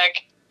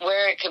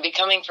where it could be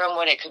coming from,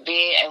 what it could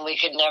be, and we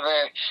could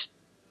never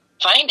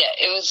find it.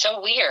 It was so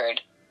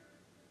weird.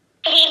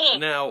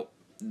 Now,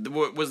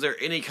 was there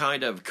any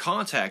kind of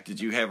contact? Did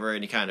you have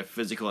any kind of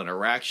physical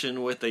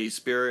interaction with a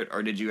spirit,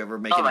 or did you ever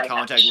make any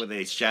contact with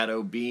a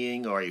shadow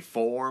being or a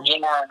form? Yeah.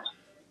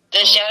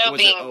 The shadow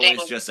being thing. Was it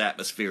always just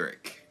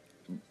atmospheric?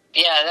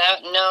 Yeah,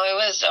 it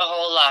was a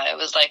whole lot. It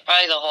was like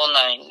probably the whole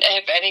nine.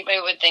 If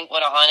anybody would think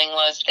what a haunting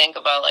was, think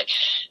about like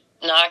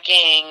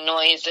knocking,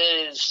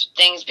 noises,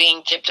 things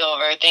being tipped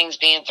over, things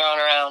being thrown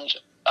around,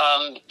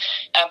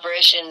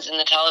 apparitions in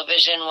the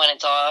television when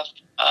it's off,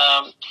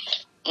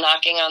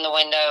 knocking on the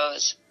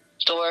windows,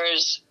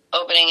 doors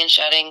opening and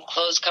shutting,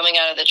 clothes coming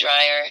out of the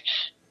dryer,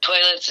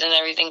 toilets and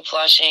everything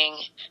flushing,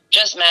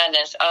 just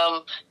madness.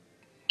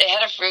 They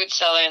had a fruit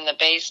cellar in the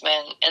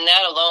basement, and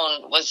that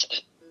alone was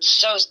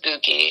so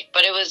spooky.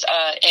 But it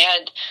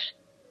had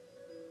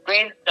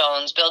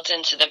gravestones built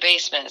into the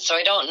basement, so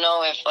I don't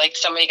know if like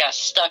somebody got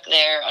stuck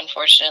there,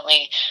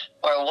 unfortunately,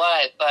 or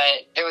what.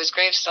 But there was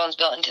gravestones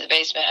built into the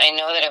basement. I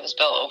know that it was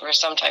built over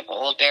some type of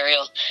old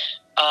burial,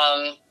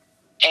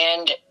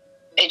 and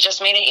it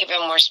just made it even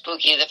more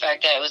spooky, the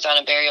fact that it was on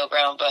a burial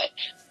ground. But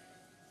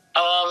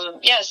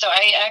yeah, so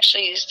I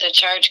actually used to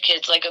charge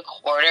kids like a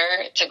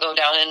quarter to go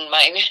down in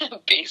my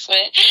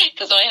basement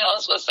because my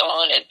house was so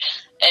haunted.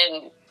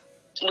 And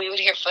we would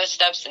hear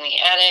footsteps in the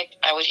attic.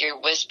 I would hear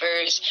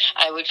whispers.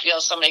 I would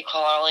feel somebody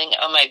crawling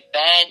on my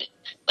bed.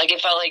 Like,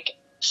 it felt like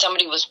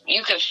somebody was,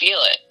 you could feel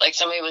it. Like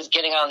somebody was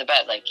getting on the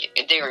bed. Like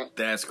they were.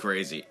 That's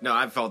crazy. No,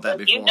 I've felt that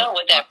before. You know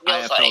what that feels I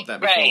have like. felt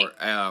that before.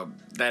 Right.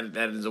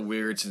 That is a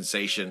weird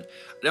sensation.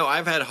 No,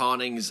 I've had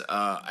hauntings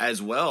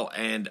as well,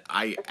 and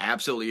I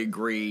absolutely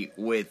agree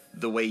with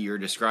the way you're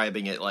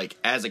describing it. Like,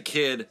 as a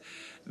kid,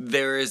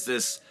 there is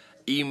this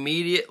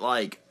immediate,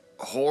 like,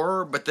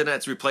 horror, but then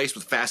that's replaced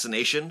with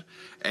fascination,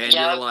 and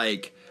you're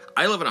like,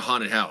 I live in a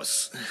haunted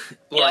house.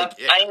 Like,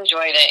 I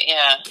enjoyed it,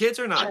 yeah. Kids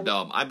are not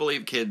dumb. I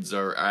believe kids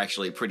are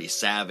actually pretty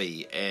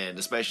savvy, and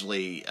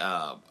especially,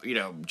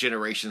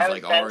 generations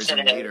like ours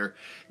and later.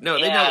 No,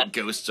 they know what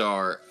ghosts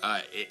are.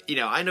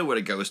 I know what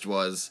a ghost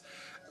was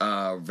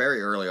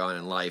very early on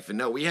in life. And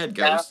no, we had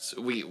ghosts.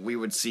 We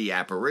would see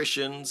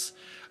apparitions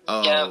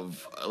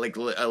of, like,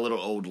 a little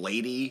old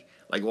lady,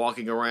 like,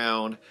 walking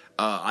around.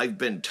 I've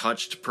been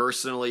touched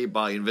personally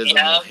by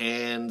invisible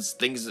hands.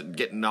 Things that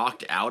get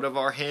knocked out of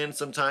our hands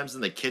sometimes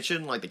in the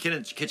kitchen. Like, the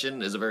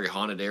kitchen is a very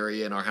haunted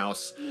area in our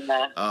house.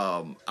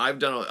 I've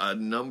done a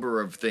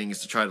number of things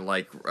to try to,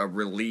 like,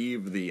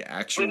 relieve the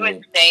actual... We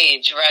would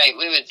sage, right.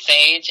 We would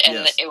sage,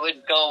 and it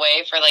would go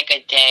away for, like,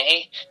 a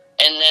day.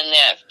 And then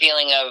that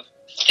feeling of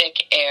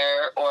thick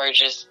air or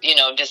just,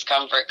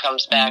 discomfort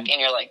comes back, and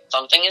you're like,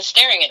 something is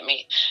staring at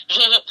me.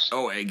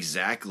 Oh,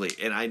 exactly.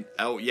 And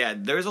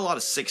there's a lot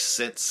of sixth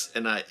sense,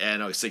 and I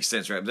know sixth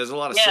sense, right? But there's a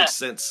lot of sixth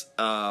sense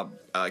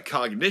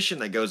cognition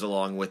that goes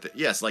along with it.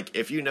 Yes, like,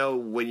 if you know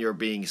when you're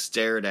being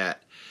stared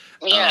at,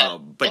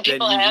 but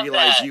then you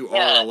realize you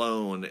are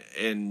alone,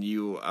 and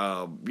you,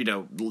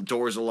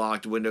 doors are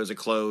locked, windows are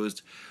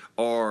closed,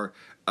 or...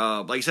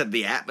 like you said,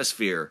 the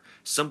atmosphere,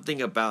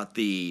 something about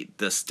the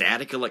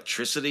static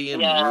electricity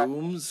in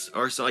rooms,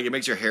 or so, like, it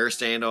makes your hair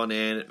stand on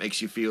end. It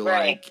makes you feel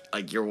like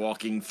you're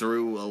walking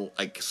through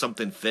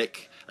something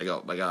thick, like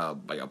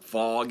a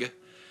fog.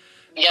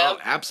 Yeah,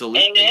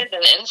 absolutely. And it is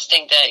an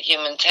instinct that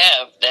humans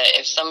have, that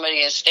if somebody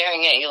is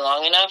staring at you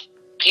long enough,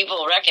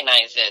 people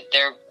recognize it.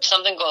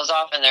 Something goes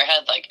off in their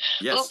head, like,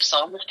 oops,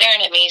 someone's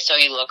staring at me, so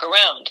you look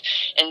around.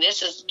 And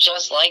this is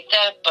just like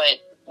that, but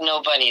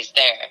nobody's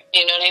there.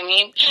 You know what I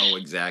mean? Oh,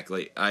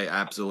 exactly. I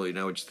absolutely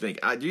know what you think.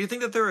 Do you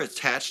think that they're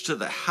attached to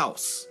the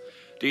house?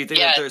 Do you think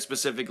that they're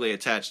specifically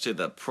attached to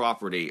the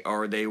property,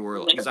 or they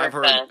were... Because I've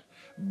heard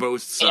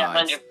both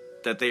sides,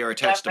 that they are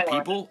attached to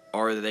people,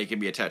 or that they can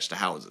be attached to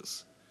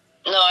houses.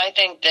 No, I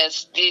think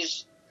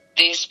these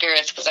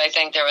spirits, because I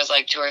think there was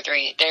like 2 or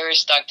 3, they were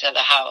stuck to the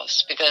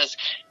house, because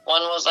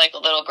one was like a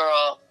little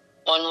girl,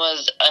 one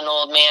was an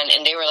old man,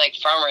 and they were like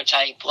farmer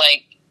type.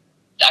 Like,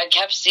 I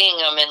kept seeing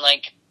them in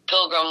like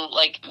pilgrim,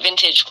 like,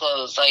 vintage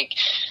clothes, like,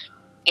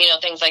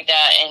 things like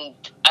that, and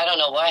I don't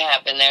know what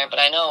happened there, but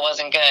I know it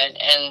wasn't good.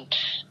 And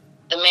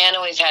the man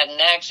always had an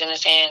axe in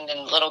his hand,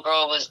 and the little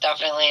girl was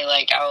definitely,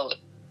 like, out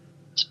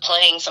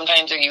playing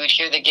sometimes, or you would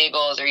hear the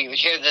giggles, or you would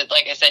hear the,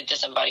 like I said,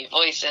 disembodied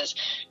voices.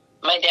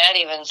 My dad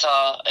even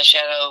saw a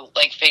shadow,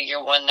 like,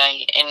 figure one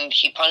night, and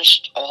he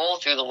punched a hole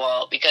through the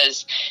wall,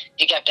 because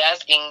he kept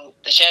asking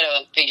the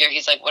shadow figure,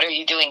 he's like, what are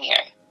you doing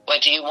here?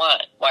 What do you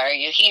want? Why are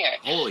you here?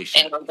 Holy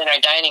shit. And it was in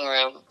our dining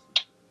room.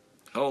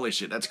 Holy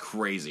shit, that's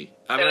crazy.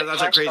 I mean,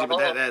 that's not crazy, but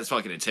that is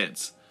fucking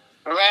intense.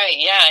 Right,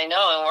 yeah, I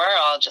know, and we're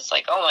all just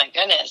like, oh my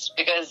goodness,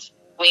 because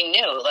we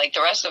knew, like,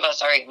 the rest of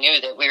us already knew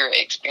that we were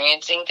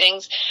experiencing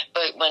things,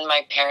 but when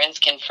my parents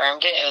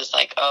confirmed it, it was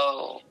like,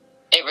 oh,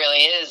 it really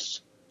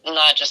is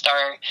not just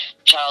our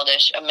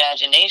childish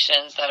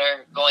imaginations that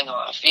are going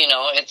off,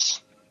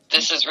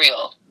 this is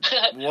real.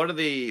 What are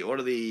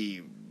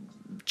the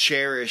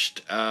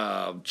cherished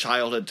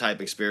childhood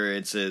type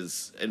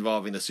experiences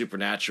involving the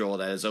supernatural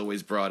that is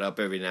always brought up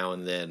every now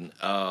and then?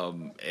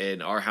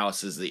 In our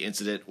house is the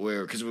incident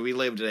where, because we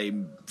lived in a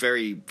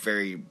very,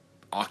 very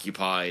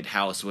occupied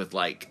house with,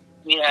 like,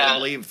 I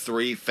believe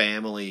 3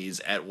 families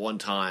at one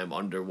time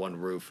under one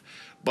roof.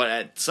 But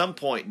at some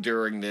point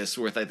during this,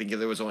 where I think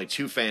there was only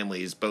 2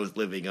 families both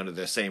living under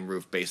the same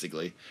roof,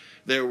 basically,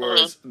 there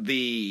was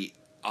the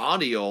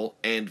audio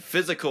and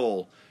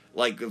physical,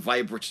 like,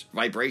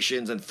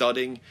 vibrations and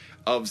thudding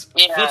of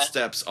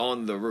footsteps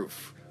on the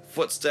roof.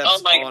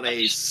 Footsteps on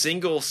a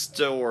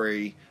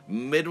single-story,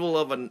 middle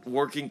of a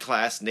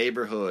working-class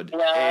neighborhood,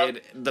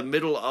 and the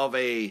middle of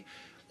a,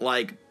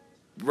 like,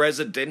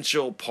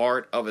 residential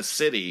part of a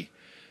city.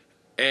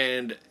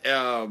 And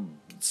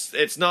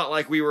it's not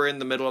like we were in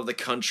the middle of the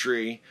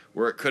country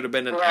where it could have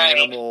been an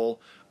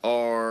animal,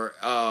 or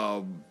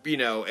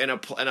in an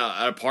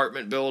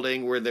apartment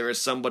building where there is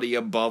somebody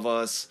above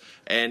us,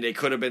 and it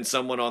could have been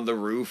someone on the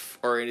roof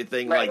or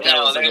anything like that.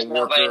 Was like a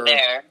worker.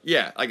 There.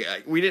 Yeah, like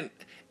we didn't.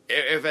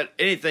 if at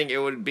anything, it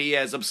would be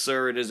as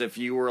absurd as if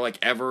you were like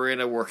ever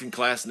in a working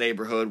class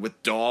neighborhood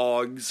with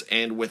dogs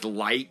and with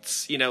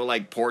lights,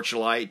 like porch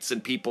lights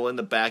and people in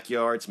the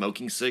backyard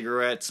smoking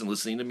cigarettes and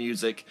listening to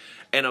music.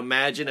 And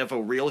imagine if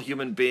a real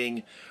human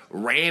being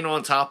ran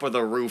on top of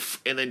the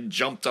roof and then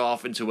jumped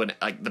off into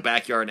the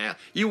backyard. Now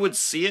you would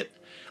see it.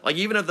 Like,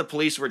 even if the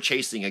police were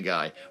chasing a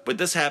guy. But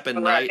this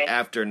happened night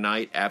after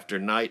night after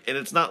night. And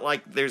it's not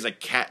like there's a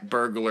cat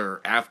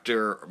burglar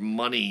after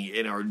money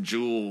in our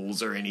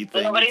jewels or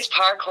anything. Nobody's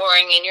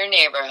parkouring in your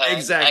neighborhood.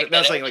 Exactly.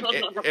 That's like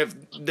if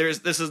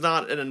this is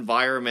not an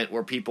environment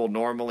where people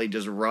normally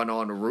just run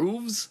on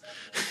roofs.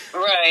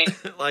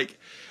 Right.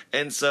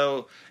 And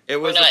so it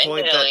was the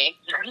point that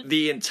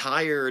the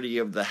entirety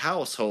of the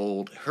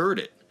household heard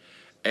it.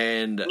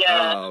 And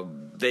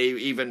they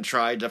even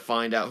tried to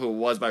find out who it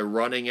was by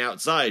running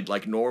outside,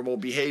 like normal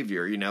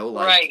behavior,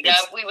 Right, yeah,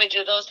 we would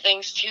do those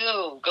things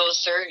too. Go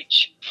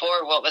search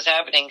for what was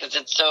happening because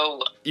it's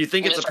so... You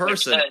think it's a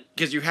person,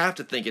 because you have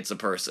to think it's a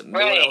person.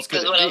 Right, what else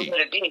could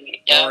it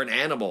be? Yeah. Or an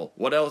animal.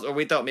 What else? Or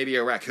we thought maybe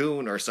a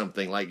raccoon or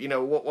something.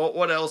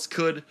 What else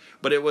could...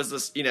 But it was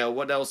this,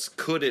 what else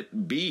could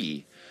it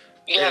be?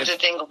 You have to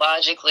think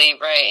logically,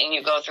 right, and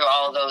you go through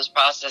all those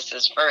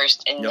processes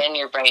first, and then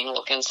your brain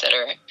will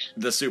consider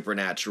the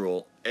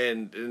supernatural,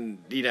 and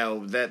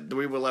that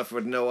we were left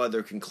with no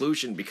other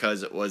conclusion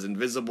because it was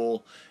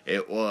invisible,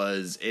 it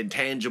was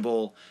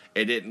intangible,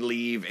 it didn't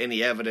leave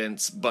any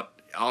evidence, but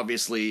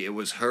obviously it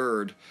was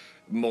heard.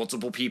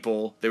 Multiple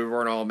people, they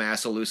weren't all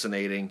mass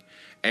hallucinating,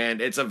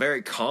 and it's a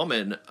very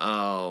common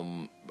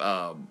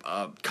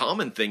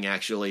thing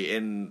actually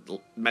in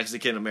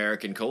Mexican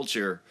American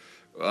culture.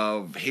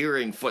 Of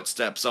hearing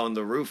footsteps on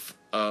the roof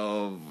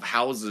of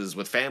houses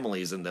with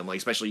families in them, like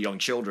especially young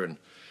children.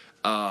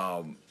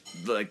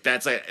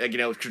 That's a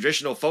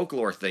traditional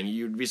folklore thing.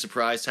 You'd be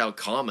surprised how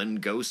common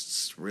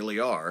ghosts really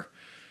are.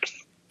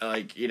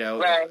 It's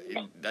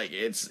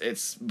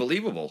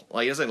believable.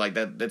 Like I said,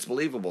 that's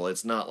believable.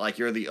 It's not like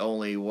you're the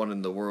only one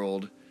in the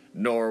world,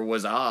 nor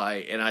was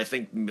I. And I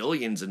think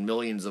millions and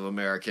millions of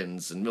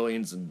Americans and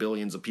millions and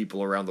billions of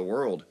people around the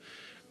world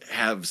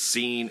have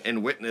seen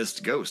and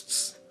witnessed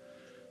ghosts.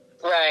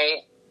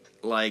 Right.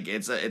 Like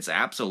it's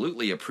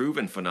absolutely a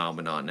proven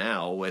phenomenon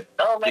now with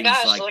things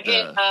like look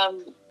the at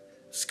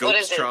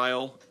Scopes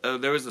trial.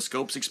 There was the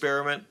Scopes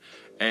experiment,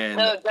 and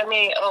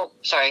Demi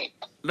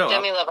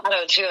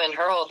Lovato too, and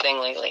her whole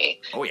thing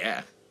lately. Oh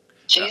yeah,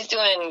 she's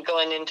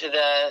going into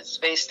the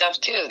space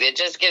stuff too. It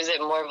just gives it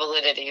more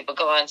validity. But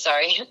go on,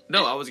 sorry.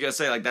 No, I was gonna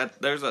say like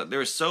that.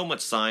 There's so much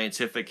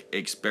scientific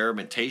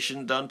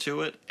experimentation done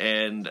to it,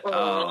 and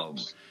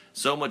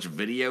so much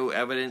video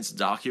evidence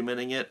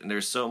documenting it, and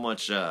there's so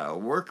much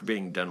work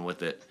being done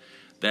with it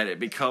that it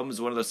becomes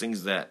one of those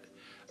things that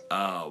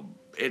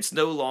it's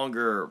no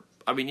longer...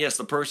 I mean, yes,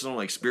 the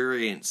personal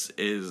experience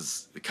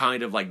is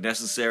kind of like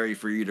necessary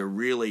for you to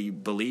really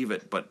believe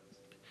it, but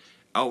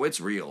it's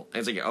real.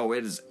 It's like,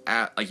 it is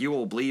like you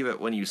will believe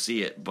it when you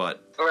see it,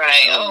 but...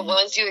 Right.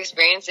 Once you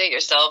experience it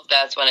yourself,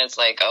 that's when it's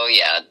like, oh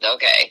yeah,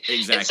 okay.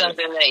 Exactly. It's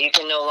something that you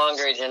can no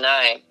longer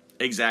deny.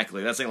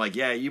 Exactly. That's like,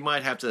 yeah, you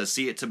might have to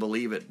see it to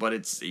believe it,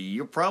 but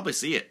you'll probably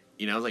see it.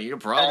 You'll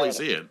probably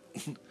see it.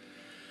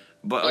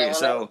 But when I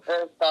first saw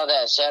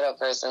that shadow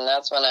person,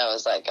 that's when I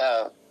was like,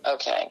 oh,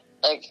 okay.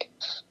 Like,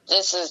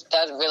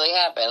 that really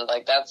happened.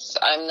 Like,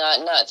 I'm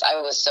not nuts.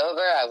 I was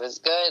sober, I was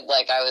good,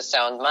 like, I was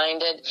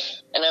sound-minded,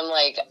 and I'm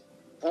like,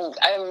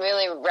 I'm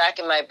really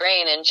racking my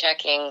brain and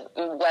checking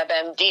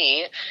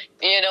WebMD.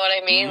 You know what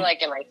I mean? Mm-hmm.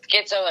 Like, am I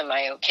schizo? Am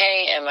I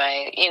okay? Am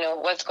I,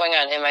 what's going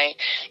on? Am I,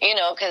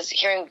 because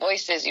hearing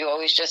voices, you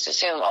always just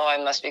assume, I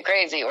must be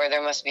crazy, or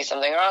there must be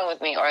something wrong with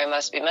me, or I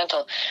must be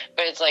mental.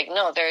 But it's like,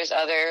 no, there's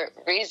other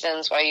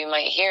reasons why you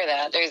might hear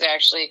that. There's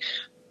actually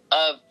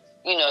a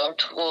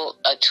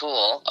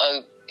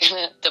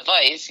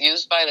device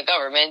used by the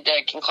government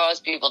that can cause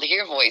people to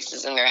hear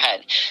voices in their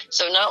head.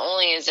 So not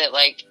only is it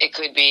like, it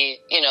could be,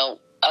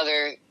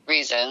 other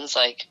reasons,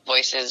 like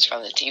voices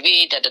from the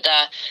TV,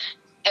 da-da-da.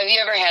 Have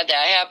you ever had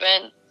that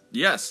happen?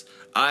 Yes.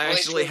 I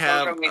actually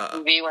have... from your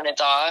TV when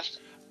it's off?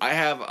 I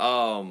have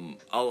a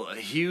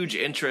huge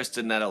interest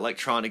in that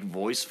electronic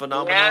voice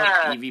phenomenon,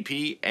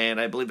 EVP,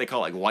 and I believe they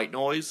call it like white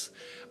noise,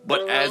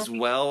 but as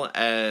well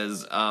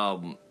as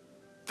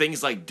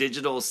things like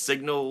digital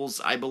signals.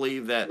 I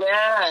believe that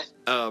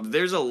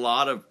there's a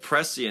lot of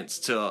prescience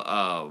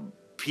to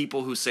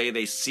people who say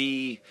they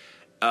see...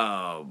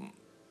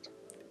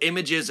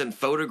 images and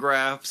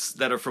photographs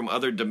that are from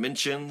other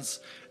dimensions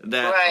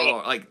that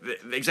are like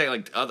exactly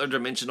like other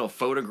dimensional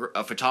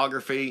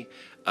photography.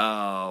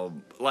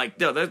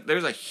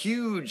 There's a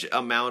huge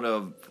amount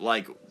of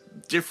like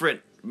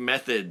different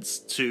methods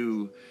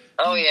to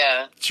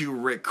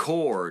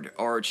record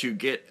or to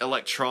get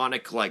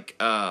electronic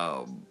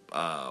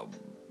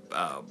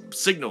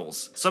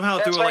signals somehow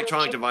through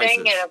electronic devices.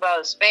 Thinking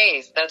about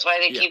space. That's why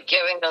they keep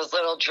giving those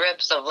little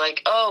drips of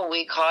like,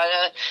 we caught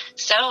a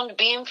sound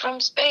beam from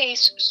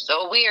space.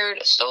 So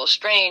weird, so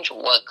strange.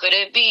 What could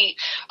it be?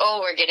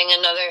 We're getting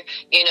another,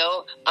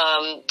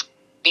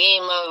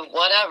 beam of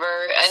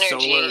whatever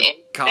energy solar in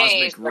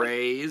cosmic space.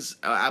 rays,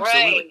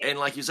 absolutely. Right. And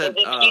like you said,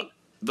 the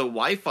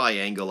Wi-Fi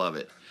angle of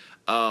it.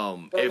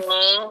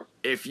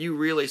 If you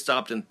really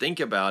stopped and think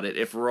about it,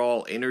 if we're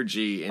all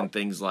energy and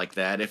things like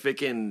that, if it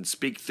can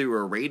speak through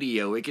a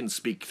radio, it can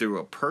speak through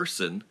a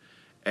person,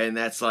 and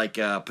that's like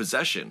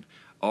possession.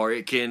 Or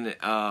it can,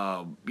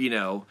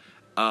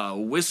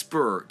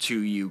 whisper to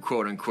you,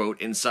 quote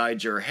unquote,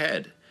 inside your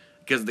head.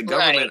 Because the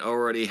government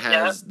already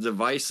has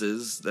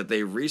devices that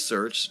they've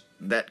researched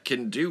that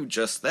can do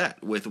just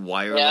that with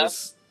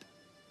wireless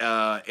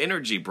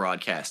energy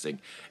broadcasting.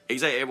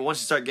 Exactly.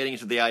 Once you start getting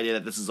into the idea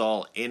that this is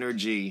all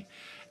energy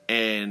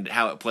and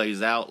how it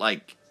plays out,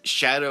 like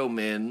shadow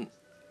men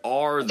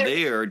are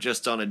there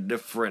just on a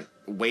different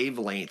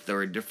wavelength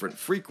or a different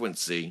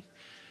frequency.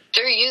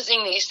 They're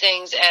using these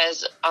things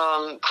as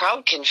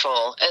crowd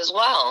control as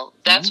well.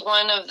 That's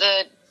one of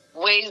the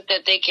ways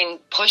that they can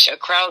push a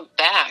crowd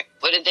back.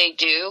 What did they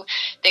do?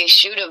 They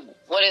shoot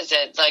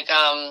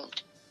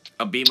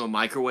a beam of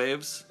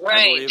microwaves.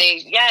 Right.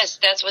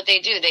 That's what they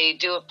do. They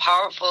do a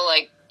powerful,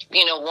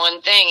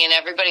 one thing, and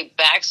everybody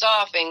backs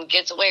off and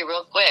gets away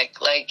real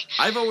quick. Like,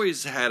 I've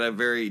always had a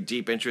very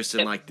deep interest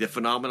in like the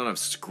phenomenon of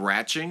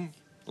scratching,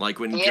 like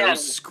when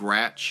ghosts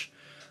scratch.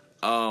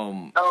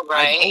 I've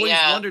always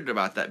wondered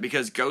about that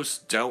because ghosts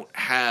don't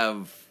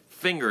have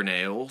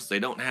fingernails, they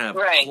don't have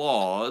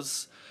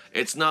claws.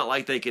 It's not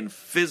like they can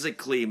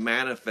physically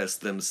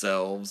manifest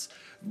themselves,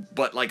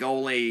 but like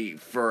only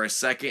for a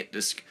second.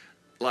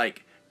 I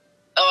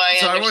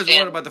always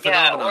wondered about the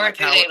phenomenon,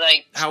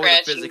 how is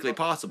it physically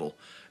possible?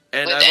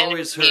 And I've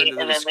always heard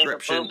the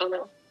description.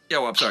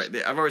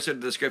 I've always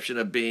heard the description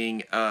of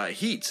being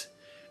heat,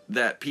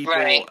 that people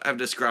have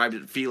described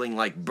it feeling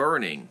like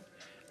burning,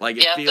 like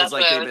it feels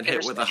like they've been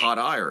hit with a hot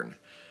iron.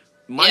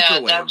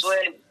 Microwaves.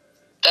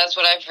 That's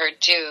what I've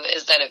heard too,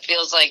 is that it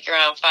feels like you're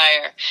on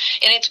fire.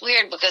 And it's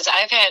weird because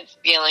I've had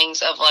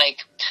feelings of like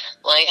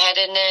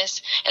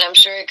lightheadedness, and I'm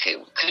sure it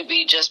could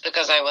be just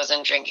because I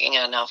wasn't drinking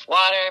enough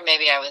water.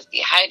 Maybe I was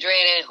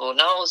dehydrated, who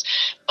knows?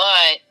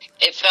 But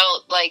it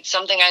felt like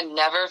something I'd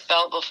never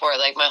felt before.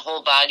 Like my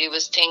whole body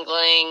was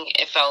tingling.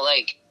 It felt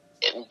like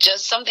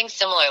just something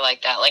similar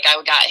like that. Like I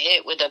got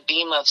hit with a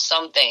beam of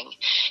something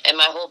and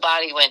my whole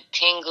body went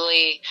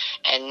tingly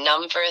and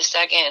numb for a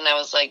second, and I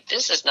was like,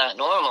 this is not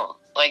normal.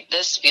 Like,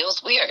 this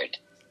feels weird.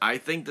 I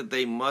think that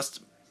they must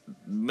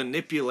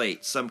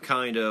manipulate some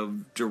kind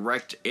of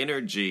direct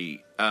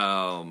energy,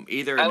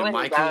 either in the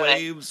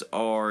microwaves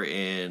or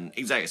in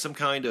some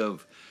kind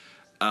of.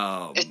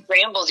 It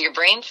scrambles your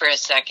brain for a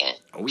second.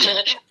 Oh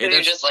yeah, and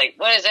you're just like,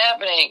 what is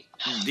happening?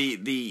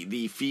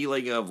 The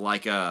feeling of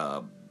like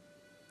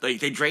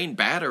they drain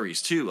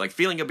batteries too, like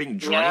feeling of being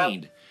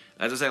drained.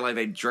 As I say, like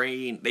they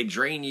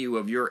drain you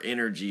of your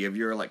energy, of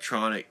your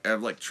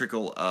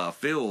electrical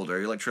field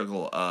or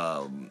electrical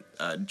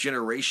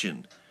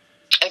generation.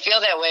 I feel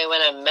that way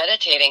when I'm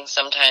meditating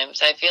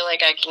sometimes. I feel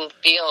like I can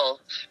feel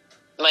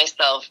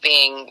myself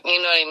being,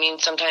 you know what I mean,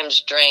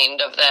 sometimes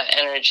drained of that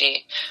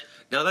energy.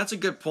 Now that's a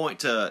good point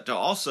to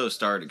also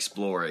start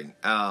exploring.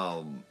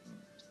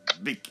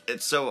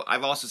 So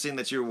I've also seen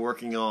that you're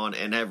working on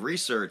and have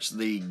researched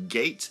the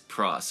gate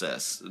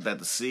process that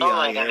the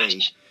CIA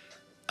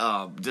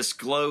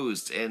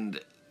disclosed, and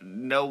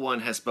no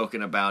one has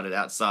spoken about it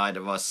outside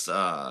of us.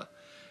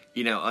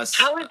 Us.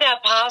 How is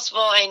that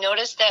possible? I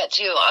noticed that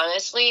too.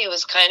 Honestly, it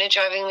was kind of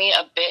driving me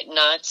a bit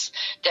nuts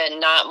that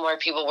not more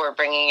people were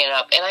bringing it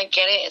up. And I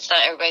get it; it's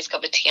not everybody's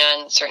cup of tea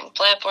on certain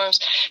platforms.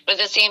 But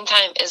at the same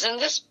time, isn't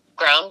this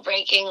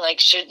groundbreaking? Like,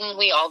 shouldn't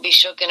we all be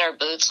shook in our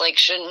boots? Like,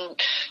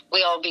 shouldn't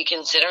we all be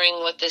considering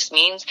what this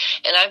means?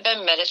 And I've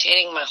been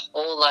meditating my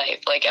whole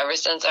life, like ever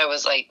since I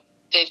was like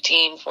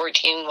 15,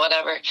 14,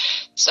 whatever.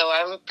 So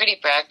I'm pretty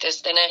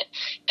practiced in it.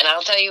 And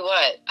I'll tell you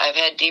what, I've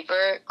had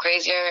deeper,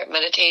 crazier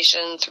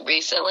meditations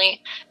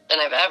recently than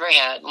I've ever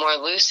had, more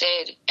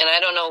lucid. And I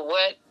don't know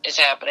what is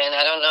happening.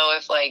 I don't know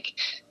if, like,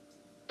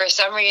 for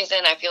some reason,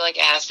 I feel like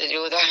it has to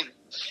do with our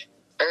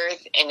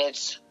Earth and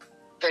its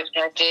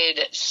protected,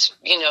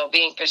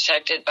 being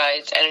protected by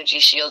its energy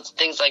shields,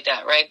 things like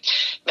that, right?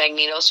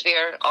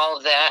 Magnetosphere, all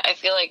of that. I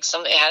feel like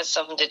it has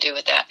something to do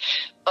with that.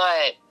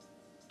 But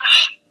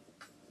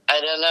I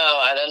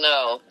don't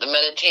know. The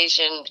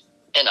meditation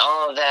and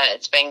all of that,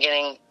 it's been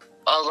getting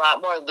a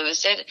lot more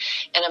lucid,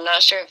 and I'm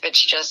not sure if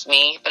it's just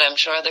me, but I'm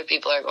sure other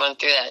people are going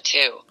through that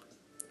too.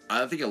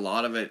 I think a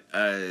lot of it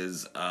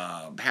is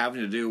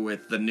having to do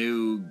with the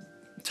new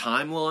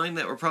timeline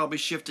that we're probably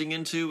shifting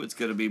into. It's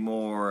going to be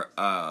more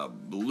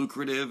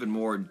lucrative and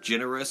more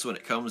generous when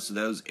it comes to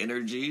those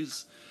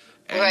energies.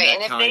 And right,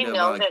 and if they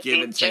know that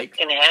these shifts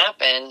can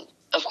happen,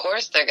 of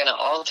course they're going to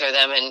alter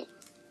them and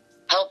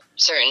help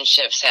certain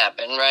shifts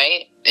happen,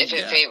 right? If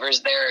it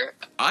favors their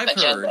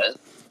agendas.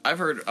 I've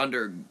heard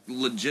under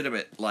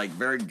legitimate, like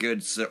very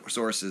good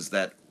sources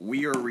that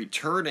we are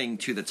returning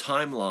to the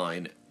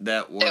timeline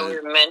that we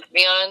were meant to be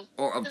on,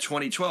 or of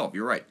 2012.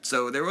 You're right.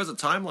 So there was a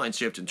timeline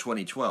shift in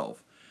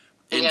 2012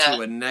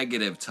 into a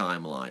negative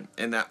timeline,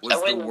 and that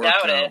was the work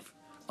of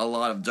a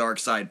lot of dark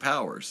side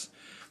powers.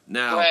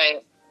 Now,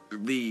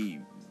 the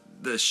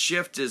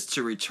shift is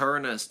to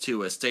return us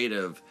to a state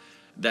of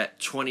that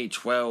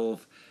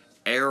 2012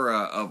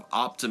 era of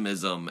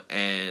optimism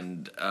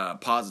and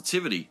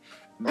positivity.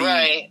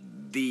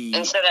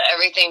 Instead of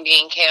everything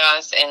being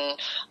chaos and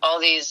all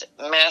these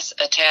mass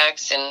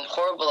attacks and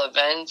horrible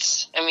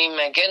events, I mean,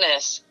 my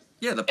goodness.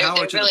 Yeah, the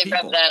power to really the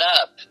people. Rev that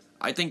up.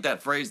 I think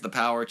that phrase, the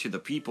power to the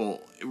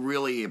people,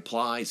 really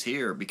applies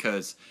here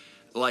because,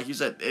 like you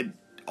said,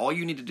 all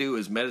you need to do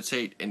is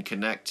meditate and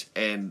connect,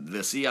 and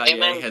the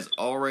CIA has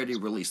already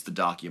released the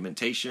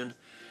documentation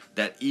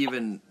that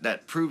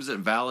proves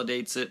it,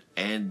 validates it,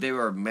 and there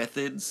are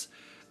methods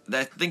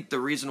that I think the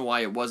reason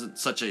why it wasn't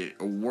such a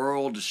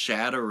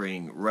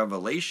world-shattering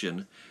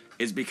revelation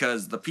is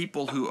because the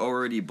people who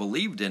already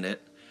believed in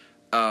it,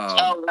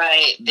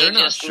 they're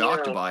not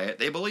shocked by it.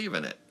 They believe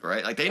in it,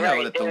 right? Like, they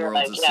know that the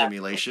world's a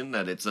simulation,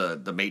 that it's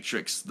the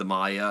Matrix, the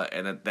Maya,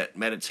 and that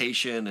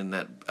meditation and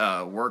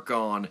that work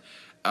on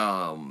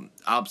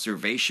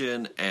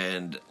observation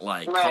and,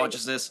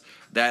 consciousness,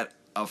 that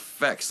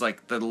affects,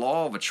 the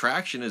law of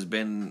attraction has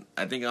been,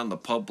 I think, on the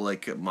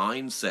public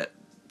mindset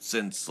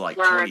since,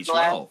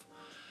 2012.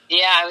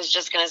 Yeah, I was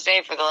just going to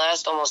say, for the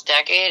last almost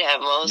decade at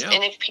most. Yeah.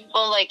 And if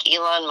people like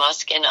Elon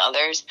Musk and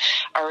others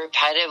are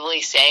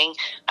repetitively saying,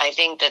 I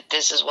think that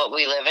this is what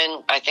we live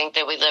in, I think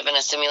that we live in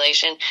a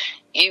simulation,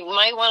 you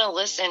might want to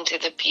listen to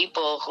the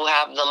people who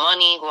have the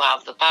money, who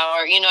have the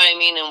power, you know what I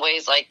mean, in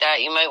ways like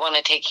that. You might want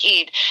to take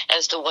heed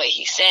as to what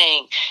he's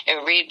saying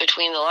and read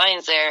between the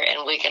lines there,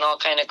 and we can all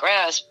kind of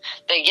grasp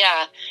that,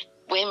 yeah,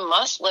 we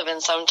must live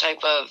in some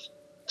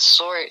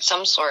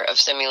sort of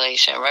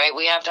simulation, right?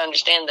 We have to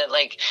understand that,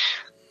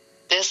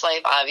 this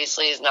life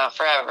obviously is not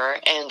forever,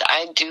 and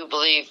I do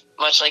believe,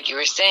 much like you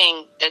were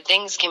saying, that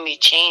things can be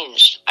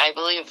changed. I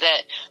believe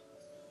that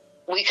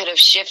we could have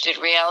shifted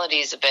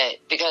realities a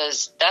bit,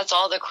 because that's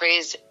all the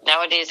craze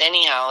nowadays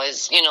anyhow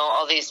is,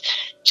 all these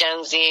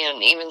Gen Z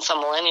and even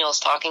some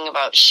millennials talking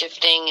about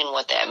shifting and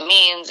what that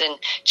means and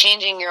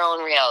changing your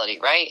own reality,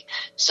 right?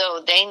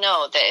 So they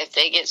know that if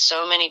they get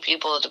so many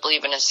people to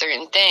believe in a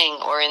certain thing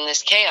or in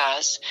this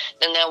chaos,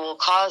 then that will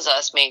cause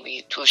us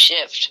maybe to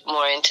shift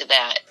more into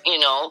that,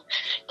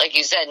 like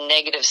you said,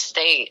 negative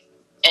state.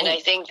 And I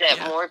think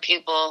that more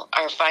people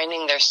are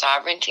finding their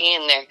sovereignty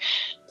and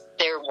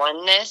their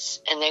oneness,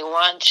 and they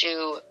want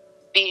to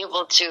be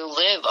able to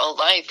live a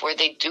life where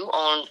they do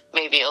own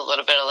maybe a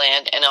little bit of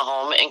land and a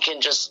home and can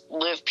just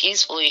live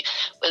peacefully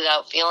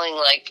without feeling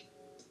like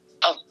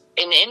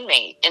an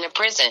inmate in a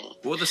prison.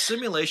 Well, the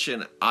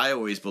simulation, I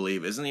always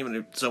believe, isn't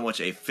even so much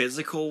a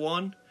physical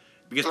one.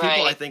 Because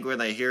people, I think, when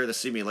they hear the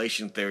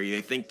simulation theory,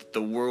 they think that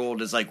the world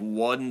is like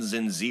ones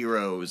and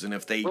zeros, and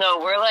if they... No,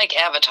 we're like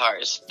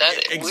avatars.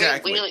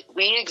 Exactly.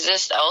 We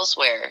exist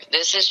elsewhere.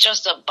 This is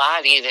just a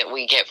body that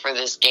we get for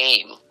this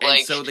game. And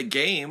so the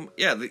game,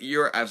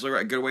 you're absolutely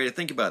right, a good way to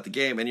think about the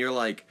game, and you're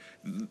like,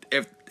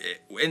 if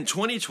in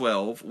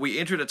 2012, we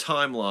entered a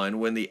timeline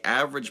when the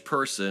average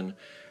person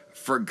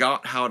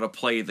forgot how to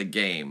play the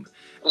game.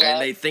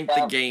 And they think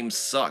the game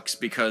sucks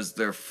because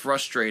they're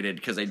frustrated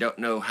because they don't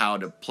know how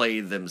to play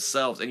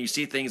themselves. And you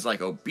see things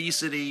like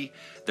obesity,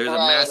 there's a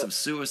massive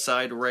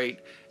suicide rate,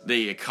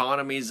 the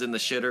economy's in the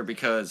shitter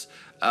because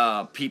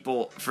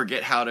people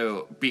forget how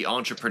to be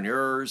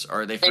entrepreneurs,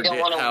 or they forget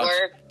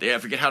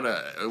forget how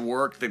to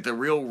work the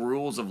real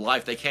rules of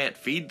life. They can't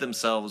feed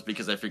themselves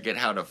because they forget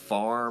how to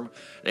farm.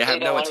 They have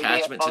no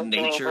attachment to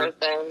nature.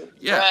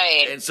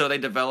 And so they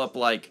develop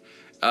like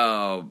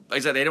I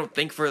said, they don't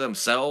think for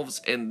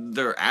themselves, and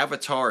their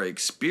avatar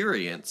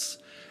experience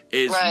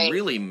is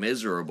really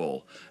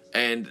miserable.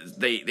 And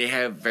they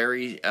have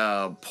very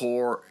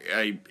poor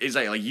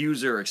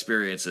user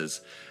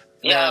experiences.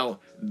 Yeah. Now,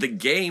 the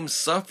game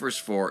suffers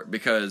for it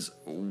because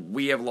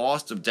we have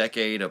lost a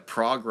decade of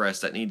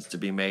progress that needs to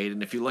be made.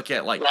 And if you look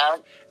at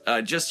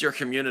just your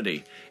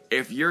community,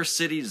 if your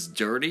city's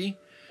dirty,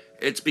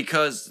 it's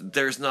because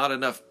there's not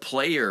enough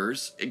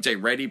players,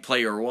 Ready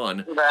Player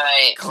One,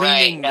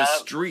 cleaning the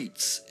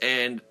streets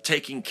and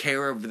taking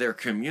care of their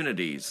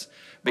communities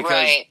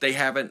because they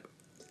haven't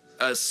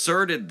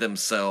asserted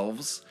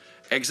themselves.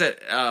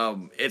 Except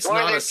it's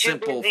not a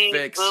simple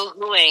fix.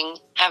 Boo-hooing,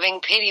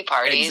 having pity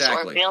parties,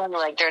 or feeling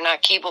like they're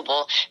not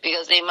capable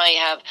because they might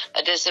have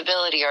a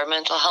disability or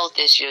mental health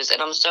issues.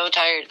 And I'm so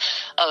tired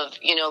of,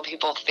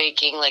 people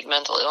faking like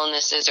mental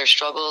illnesses or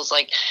struggles.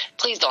 Like,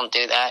 please don't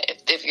do that.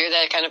 If you're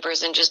that kind of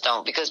person, just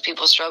don't, because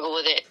people struggle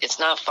with it. It's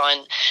not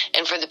fun.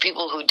 And for the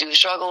people who do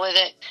struggle with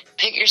it,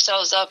 pick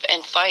yourselves up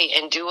and fight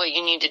and do what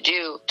you need to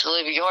do to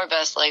live your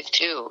best life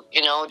too.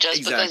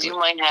 Just because you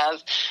might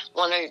have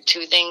one or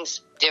two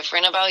things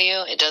different about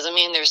you, it doesn't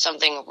mean there's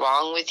something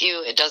wrong with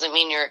you. It doesn't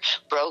mean you're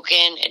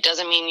broken. It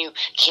doesn't mean you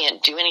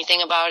can't do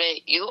anything about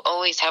it. You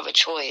always have a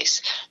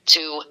choice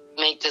to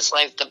make this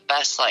life the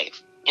best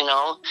life,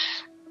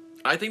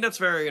 I think that's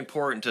very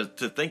important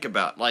to think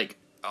about. Like,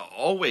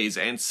 always,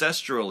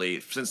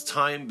 ancestrally, since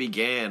time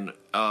began,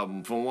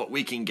 from what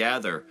we can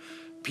gather,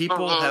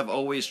 people have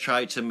always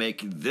tried to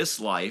make this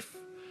life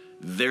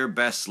their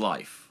best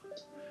life.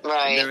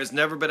 There has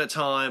never been a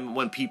time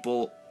when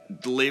people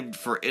lived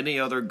for any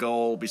other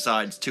goal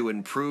besides to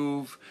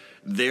improve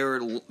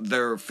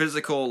their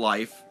physical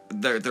life,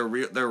 their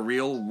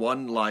real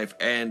one life,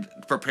 and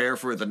prepare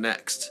for the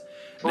next.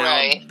 Now,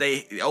 Right.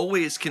 they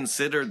always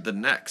considered the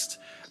next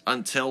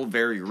until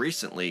very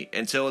recently,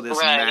 until this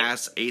Right.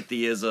 mass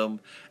atheism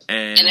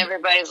and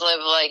everybody's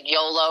lived like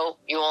YOLO,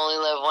 you only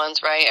live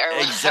once, right? Or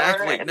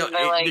exactly. whatever. No, And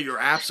they're like, you're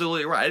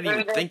absolutely right. I didn't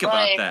even "Through think this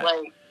about life," that.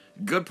 like,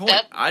 Good point.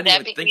 I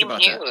didn't even think became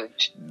about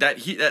that.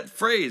 huge. That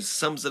phrase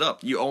sums it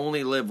up. You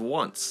only live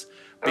once,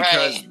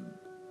 because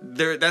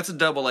Right. that's a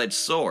double-edged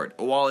sword.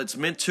 While it's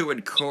meant to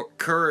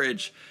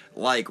encourage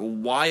like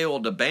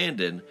wild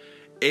abandon,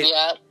 it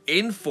Yep.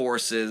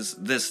 enforces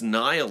this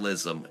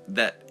nihilism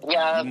that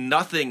Yep.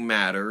 nothing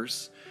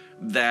matters,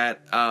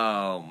 that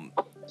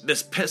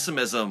this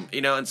pessimism,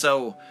 and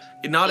so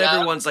not Yep.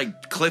 everyone's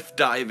like cliff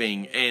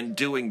diving and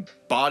doing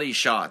body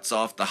shots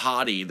off the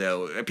hottie,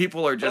 though.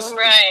 People are just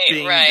Right,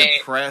 being right.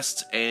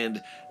 depressed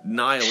and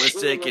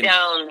nihilistic and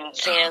down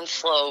sand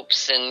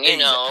slopes and, you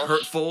know.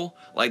 hurtful.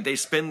 Like, they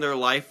spend their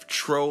life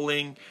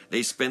trolling,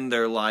 they spend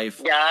their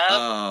life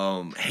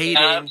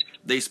hating, Yep.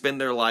 they spend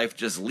their life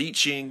just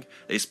leeching,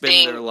 they spend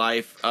Being their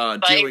life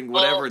doing Spiteful,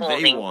 whatever they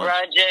holding want,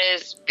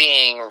 grudges,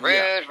 being rude.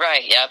 Yeah.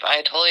 Right, yep,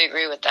 I totally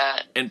agree with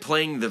that. and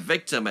playing the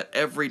victim at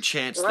every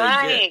chance they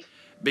Right. get,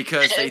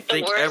 because they That's the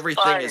think worst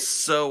everything part. is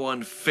so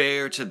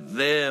unfair to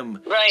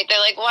them. Right,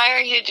 they're like, why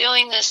are you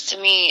doing this to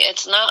me?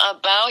 It's not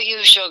about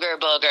you, sugar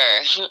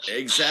booger.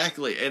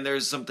 Exactly, and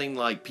there's something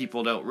like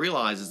people don't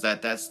realize is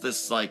that that's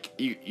this, like,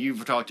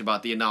 you've talked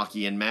about the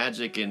Enochian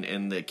magic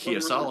and the Key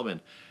of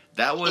Solomon.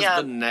 That was Yeah.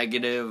 the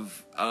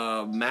negative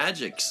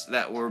magics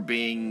that were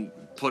being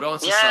put on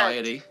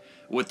society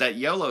with that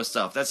YOLO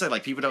stuff. That's it.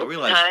 Like, people don't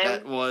realize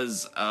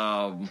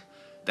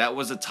that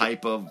was a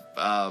type of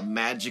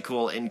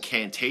magical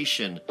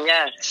incantation.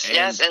 Yes,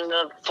 And- and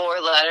the 4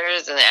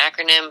 letters and the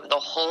acronym, the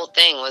whole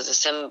thing was a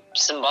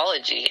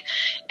symbology,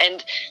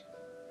 and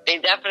they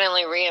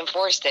definitely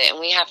reinforced it. And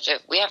we have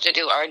to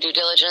do our due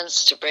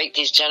diligence to break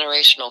these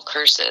generational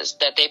curses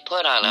that they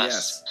put on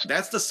us. Yes,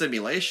 that's the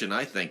simulation,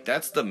 I think.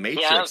 That's the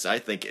Matrix, I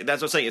think.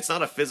 That's what I'm saying. It's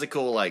not a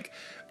physical, like,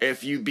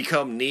 if you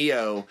become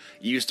Neo,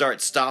 you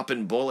start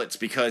stopping bullets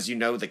because you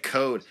know the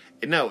code.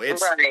 No,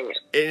 it's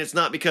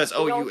not because,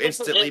 you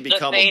instantly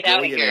become a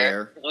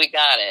billionaire. We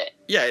got it.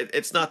 Yeah,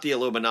 it's not the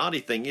Illuminati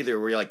thing either,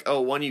 where you're like,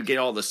 when you get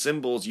all the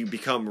symbols, you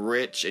become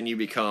rich and you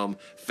become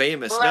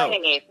famous.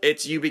 Right. No,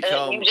 it's you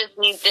become... You just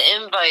need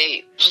the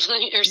invite.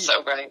 You're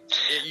so right.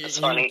 That's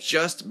funny. You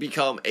just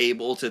become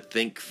able to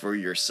think for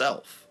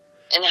yourself.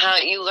 And how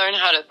you learn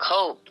how to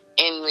cope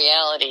in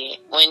reality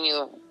when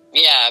you,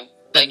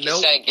 like you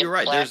said, you're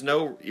right. There's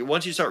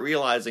once you start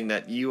realizing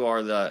that you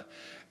are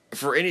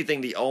for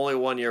anything, the only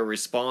one you're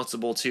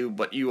responsible to,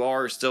 but you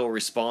are still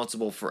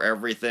responsible for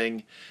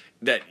everything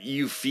that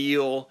you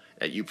feel,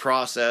 that you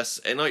process,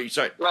 and you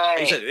start. Right. Like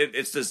you said,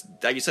 it's this,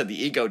 like you said, the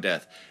ego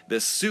death,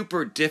 this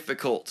super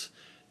difficult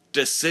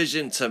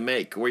decision to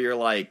make, where you're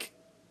like,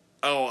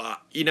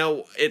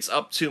 it's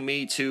up to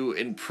me to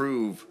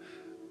improve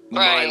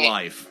my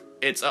life.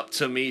 It's up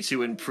to me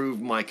to improve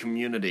my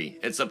community.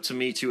 It's up to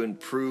me to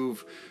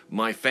improve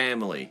my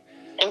family.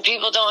 And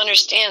people don't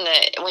understand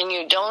that when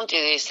you don't do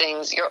these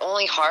things, you're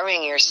only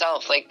harming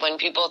yourself. Like, when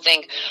people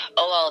think,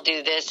 I'll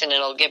do this and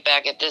it'll get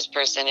back at this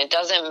person, it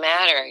doesn't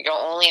matter. You're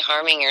only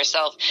harming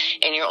yourself,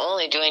 and you're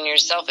only doing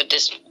yourself a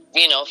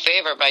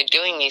favor by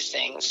doing these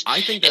things.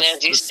 I think that's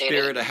the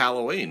spirit of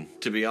Halloween,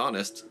 to be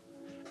honest.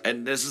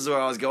 And this is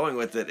where I was going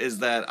with it, is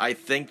that I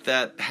think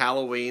that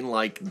Halloween,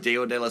 like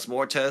Dia de los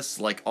Muertos,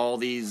 like all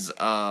these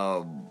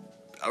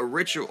a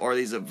ritual or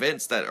these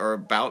events that are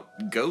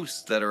about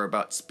ghosts, that are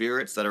about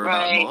spirits, that are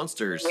about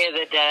monsters. Yeah,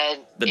 the dead.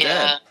 The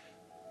dead.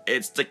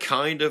 It's to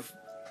kind of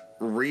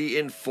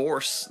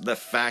reinforce the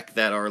fact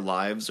that our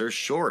lives are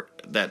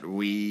short, that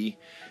we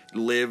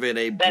live in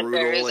a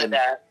brutal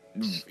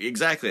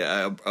exactly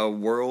a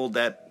world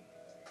that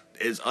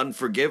is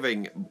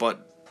unforgiving,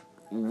 but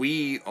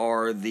we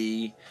are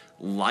the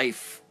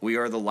life. We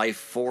are the life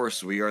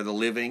force. We are the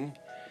living.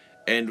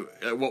 And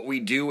what we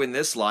do in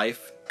this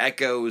life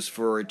echoes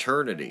for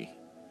eternity.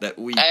 I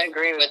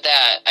agree with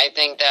that. I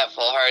think that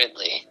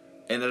full-heartedly.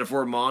 And that if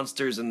we're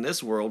monsters in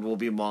this world, we'll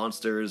be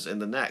monsters in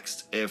the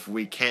next. If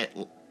we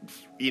can't,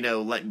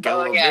 let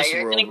go of this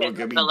world, we're going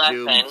to be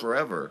doomed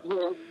forever.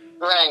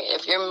 Mm-hmm. Right.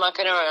 If you're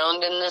mucking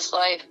around in this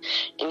life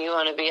and you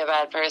want to be a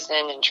bad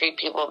person and treat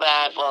people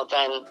bad, well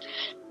then,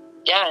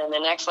 in the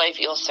next life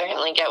you'll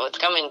certainly get what's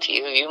coming to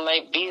you. You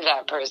might be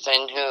that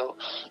person who,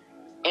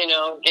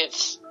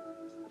 gets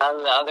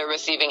on the other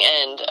receiving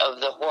end of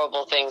the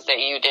horrible things that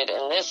you did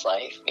in this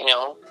life,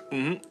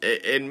 Mm-hmm.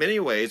 In many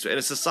ways, in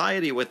a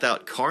society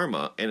without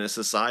karma, in a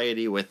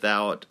society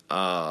without,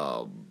 the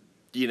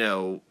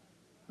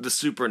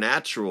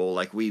supernatural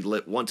like we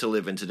want to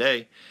live in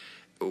today,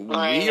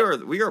 we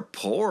are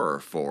poorer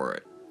for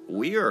it.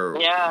 We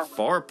are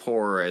far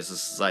poorer as a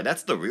society.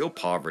 That's the real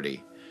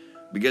poverty.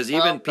 Because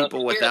even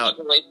people without...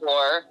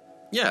 poor.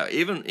 Yeah,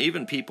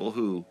 even people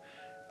who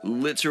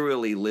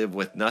literally live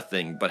with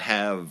nothing but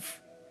have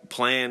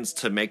plans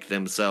to make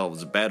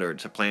themselves better,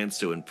 to plans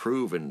to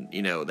improve, and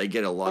they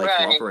get a life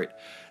Right. cooperate,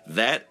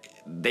 that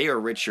they are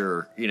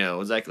richer.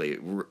 Exactly,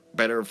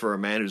 better for a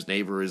man whose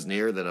neighbor is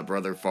near than a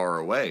brother far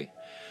away.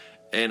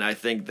 And I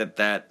think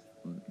that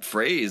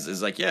phrase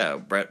is like, yeah,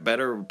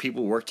 better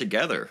people work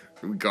together,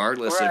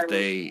 regardless Right.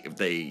 if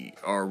they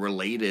are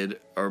related,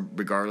 or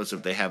regardless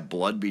if they have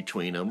blood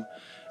between them.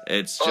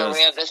 It's Or just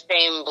we have the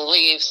same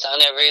beliefs on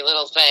every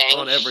little thing.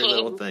 on every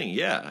little thing.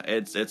 Yeah,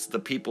 it's the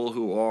people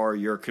who are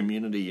your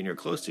community and you're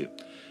close to.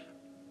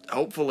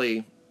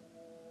 Hopefully,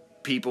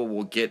 people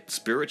will get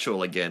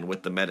spiritual again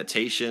with the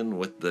meditation,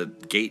 with the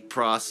gate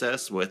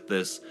process, with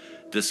this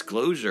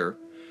disclosure,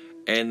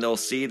 and they'll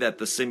see that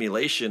the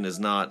simulation is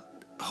not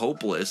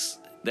hopeless,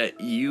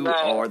 that you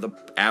Right. are the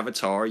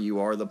avatar, you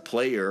are the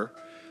player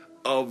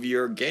of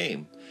your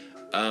game.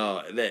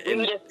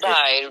 You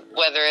decide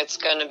whether it's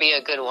going to be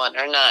a good one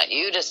or not.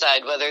 You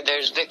decide whether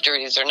there's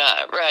victories or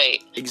not, right?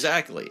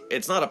 Exactly.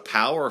 It's not a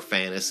power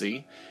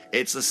fantasy,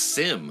 it's a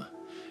sim.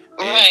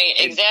 Right,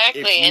 And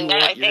exactly. if you And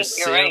want I your think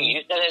you're right. sim-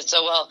 You said it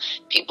so well.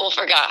 People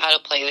forgot how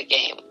to play the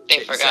game. They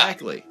forgot.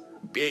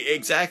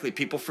 Exactly.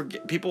 People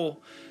forget. And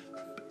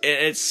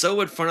it's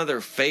so in front of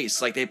their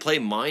face. Like, they play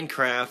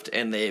Minecraft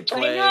and they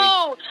play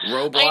know.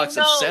 Roblox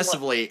I know.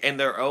 obsessively, and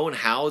their own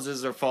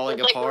houses are falling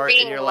It's like we're apart.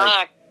 being And you're locked.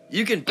 like,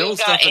 you can build We've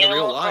got stuff in Animal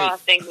real life.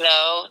 Crossing,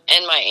 though,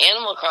 and my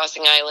Animal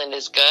Crossing island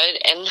is good.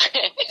 And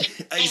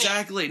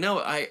Exactly. No,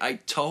 I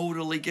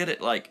totally get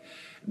it. Like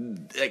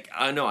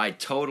I know I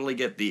totally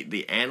get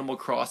the Animal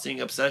Crossing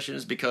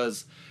obsessions,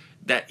 because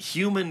that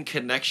human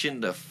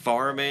connection to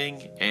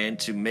farming and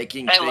to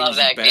making I things love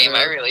that better. game.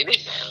 I really do.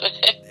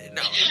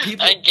 No,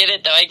 people. I get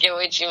it, though. I get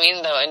what you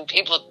mean, though. And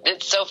people,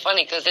 it's so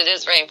funny because it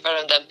is right in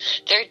front of them.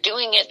 They're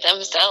doing it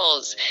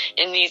themselves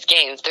in these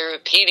games. They're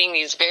repeating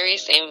these very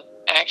same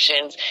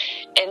actions,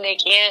 and they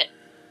can't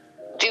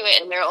do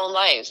it in their own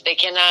lives. They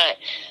cannot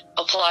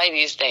apply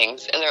these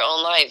things in their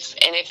own lives.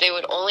 And if they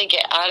would only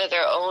get out of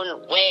their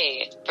own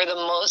way, for the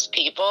most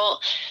people,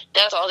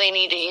 that's all they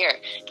need to hear.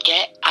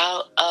 Get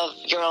out of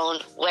your own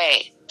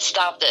way.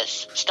 Stop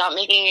this. Stop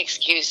making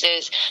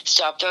excuses.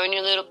 Stop throwing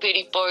your little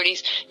pity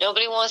parties.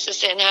 Nobody wants to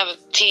sit and have a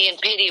tea and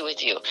pity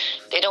with you.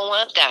 They don't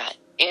want that.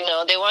 They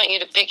want you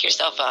to pick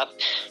yourself up,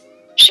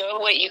 show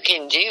what you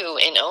can do,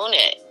 and own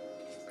it.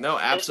 No,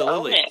 Just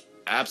absolutely. own it.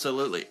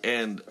 Absolutely.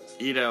 And,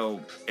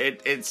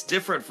 it's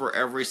different for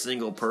every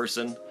single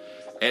person.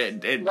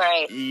 And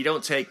Right. you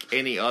don't take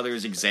any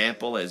other's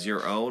example as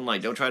your own.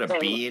 Like, don't try to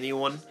be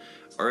anyone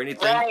or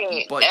anything.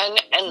 Right, But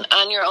and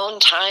on your own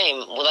time,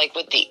 like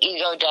with the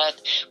ego death,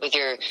 with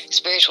your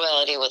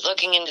spirituality, with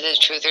looking into the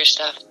truther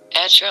stuff,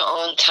 at your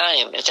own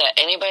time. It's at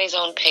anybody's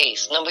own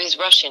pace. Nobody's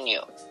rushing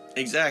you.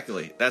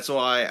 exactly. That's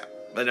why,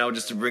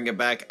 just to bring it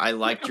back, I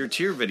liked your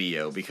tier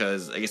video,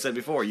 because, like I said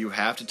before, you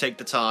have to take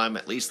the time,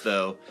 at least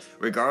though,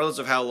 regardless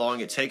of how long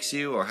it takes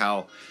you or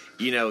how,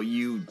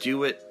 you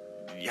do it,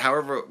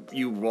 however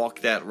you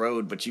walk that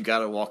road, but you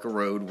gotta walk a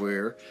road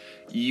where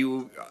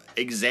you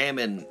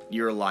examine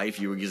your life,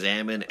 you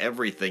examine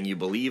everything you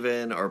believe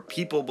in or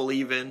people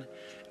believe in,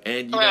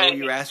 and Right.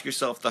 you ask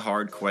yourself the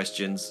hard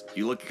questions,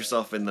 you look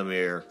yourself in the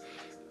mirror,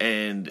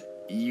 and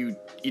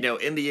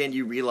in the end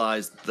you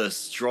realize the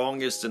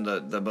strongest and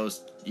the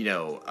most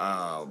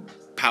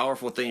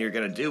powerful thing you're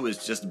gonna do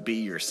is just be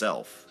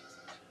yourself.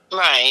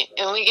 Right,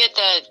 and we get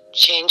that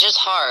change is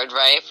hard,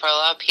 right? For a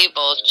lot of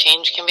people,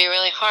 change can be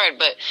really hard,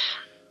 but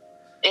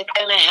it's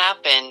going to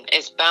happen.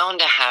 It's bound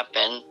to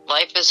happen.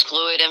 Life is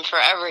fluid and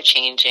forever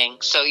changing,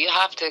 so you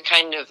have to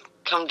kind of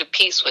come to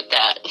peace with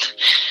that.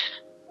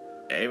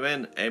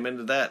 Amen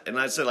to that. And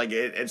I said, like,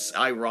 it's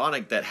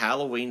ironic that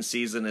Halloween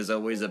season is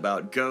always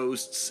about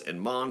ghosts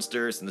and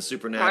monsters and the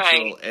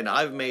supernatural. Right. And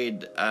I've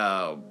made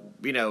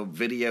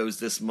videos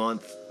this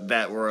month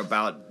that were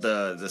about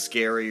the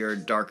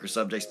scarier, darker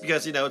subjects,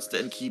 because it's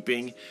in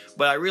keeping.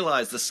 But I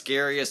realized the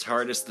scariest,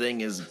 hardest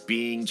thing is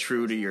being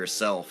true to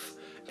yourself,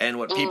 and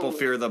what people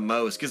fear the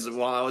most. Because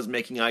while I was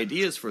making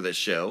ideas for this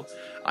show,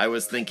 I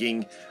was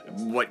thinking,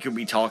 what could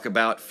we talk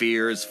about?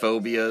 Fears,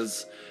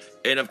 phobias.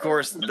 And of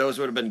course, those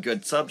would have been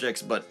good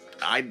subjects, but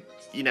I,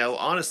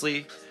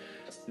 honestly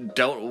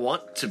don't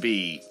want to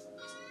be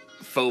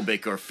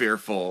phobic or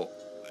fearful.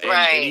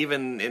 Right. And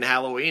even in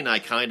Halloween, I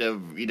kind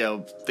of,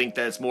 think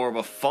that it's more of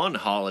a fun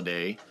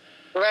holiday.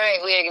 Right,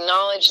 we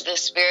acknowledge the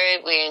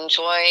spirit, we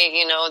enjoy,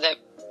 that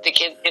the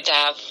kids get to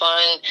have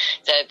fun,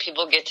 that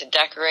people get to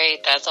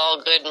decorate, that's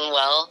all good and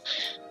well.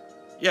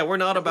 Yeah, we're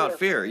not about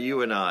fear,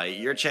 you and I.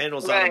 Your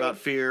channel's not Right. about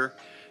fear.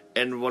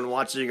 And when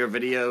watching your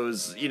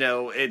videos,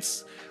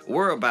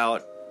 we're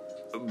about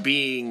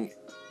being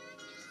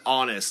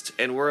honest,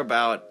 and we're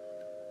about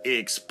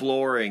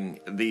exploring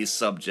these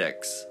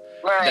subjects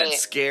Right. that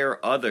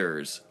scare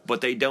others,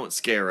 but they don't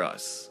scare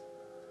us.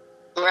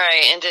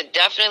 Right, and to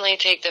definitely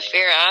take the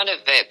fear out of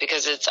it,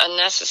 because it's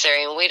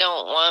unnecessary, and we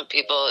don't want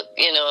people,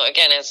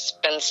 again, as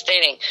been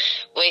stating,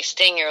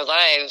 wasting your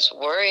lives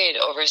worried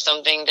over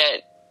something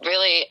that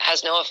really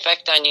has no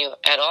effect on you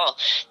at all.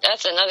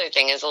 That's another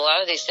thing, is a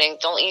lot of these things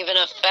don't even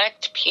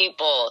affect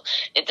people.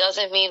 It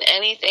doesn't mean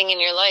anything in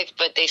your life,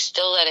 but they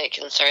still let it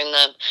concern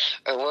them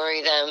or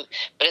worry them.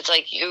 But it's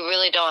like, you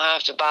really don't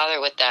have to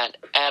bother with that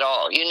at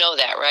all. You know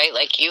that, right?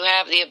 Like, you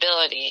have the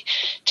ability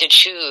to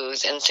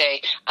choose and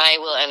say, I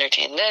will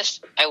entertain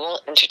this, I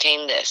won't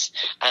entertain this.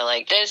 I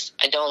like this,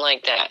 I don't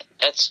like that.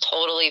 That's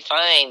totally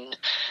fine.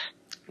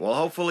 Well,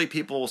 hopefully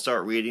people will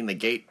start reading the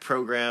GATE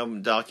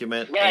program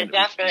document. Yeah,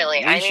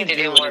 definitely. I need to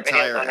do more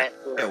videos on it.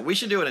 Yeah, we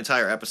should do an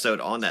entire episode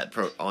on that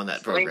program.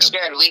 We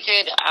should. We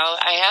could.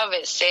 I have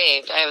it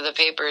saved. I have the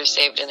papers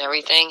saved and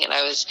everything, and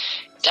I was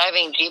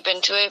diving deep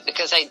into it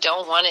because I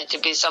don't want it to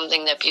be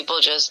something that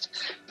people just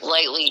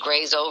lightly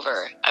graze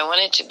over. I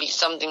want it to be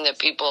something that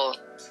people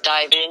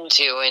dive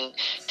into and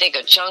take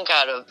a chunk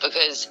out of,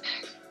 because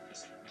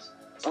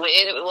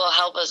it will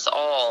help us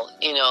all.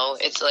 You know,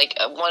 it's like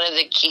one of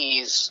the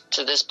keys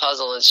to this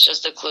puzzle. It's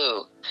just a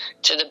clue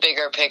to the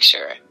bigger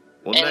picture.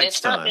 Well, and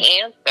it's not the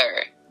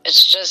answer.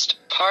 It's just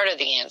part of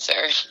the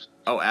answer.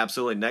 Oh,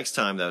 absolutely. Next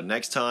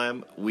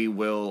time we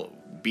will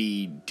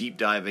be deep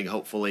diving,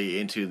 hopefully,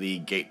 into the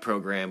GATE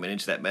program and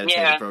into that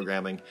meditative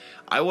programming.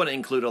 I want to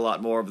include a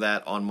lot more of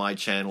that on my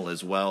channel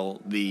as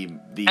well. The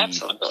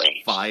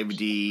Absolutely.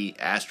 5D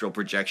astral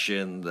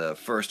projection, the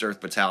First Earth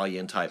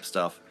Battalion type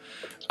stuff.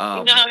 You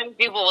know how many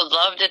people would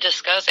love to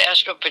discuss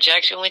astral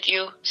projection with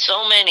you?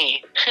 So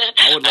many.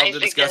 I would love to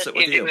discuss it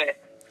with you.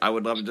 I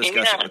would love to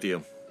discuss it with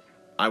you.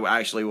 I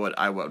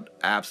would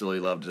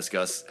absolutely love to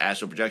discuss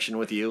astral projection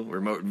with you,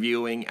 remote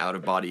viewing,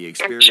 out-of-body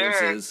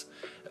experiences,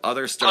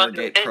 other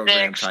Stargate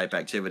program type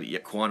activity,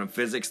 quantum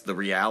physics, the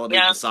reality,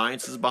 the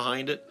sciences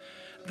behind it,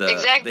 the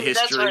history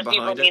that's what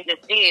behind people need to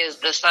see, is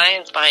the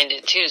science behind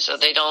it too, so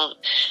they don't.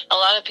 A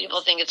lot of people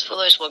think it's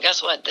foolish. Well,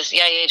 guess what? The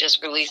CIA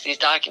just released these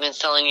documents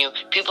telling you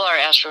people are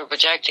astral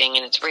projecting,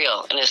 and it's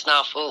real, and it's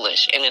not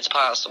foolish, and it's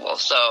possible.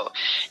 So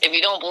if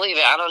you don't believe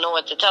it, I don't know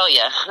what to tell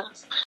you.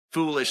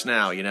 Foolish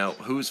now, you know.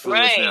 Who's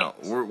foolish now?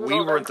 We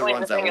weren't the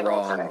ones that were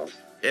wrong.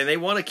 And they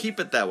want to keep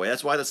it that way.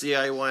 That's why the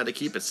CIA wanted to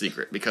keep it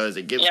secret, because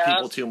it gives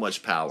people too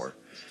much power.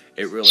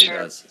 It really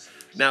does.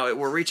 Now,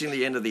 we're reaching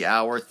the end of the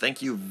hour.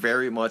 Thank you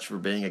very much for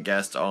being a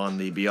guest on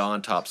the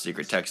Beyond Top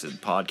Secret Texas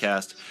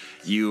podcast.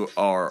 You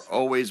are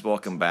always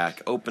welcome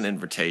back. Open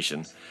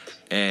invitation.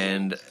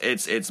 And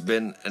it's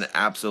been an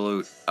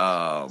absolute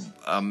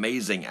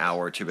amazing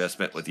hour to have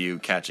spent with you,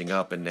 catching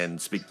up and then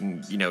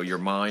speaking, your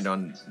mind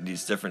on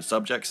these different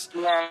subjects.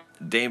 Yeah.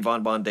 Dame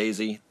Von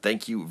Daisy,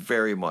 thank you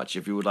very much.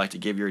 If you would like to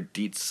give your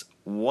deets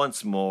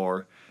once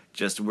more,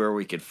 just where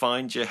we could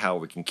find you, how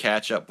we can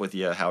catch up with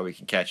you, how we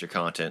can catch your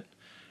content,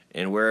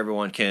 and where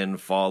everyone can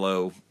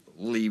follow,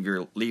 leave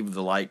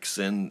the likes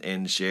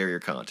and share your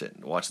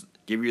content.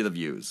 Give you the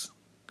views.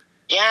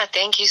 Yeah,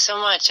 thank you so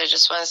much. I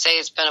just want to say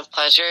it's been a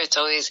pleasure. It's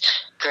always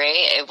great.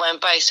 It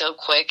went by so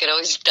quick. It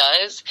always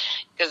does,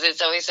 because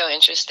it's always so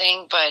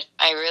interesting. But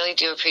I really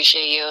do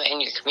appreciate you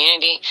and your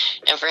community,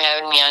 and for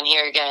having me on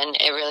here again.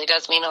 It really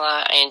does mean a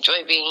lot. I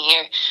enjoy being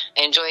here.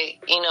 I enjoy,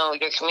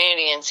 your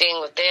community and seeing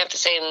what they have to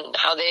say and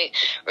how they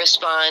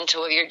respond to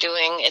what you're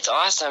doing. It's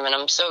awesome, and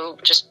I'm so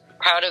just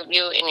proud of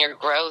you and your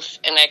growth,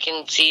 and I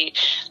can see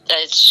that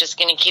it's just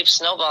going to keep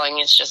snowballing.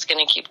 It's just going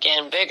to keep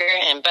getting bigger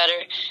and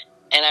better.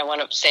 And I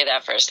want to say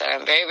that first, that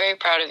I'm very, very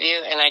proud of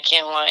you, and I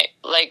can't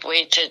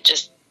wait to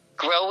just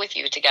grow with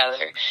you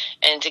together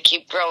and to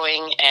keep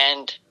growing.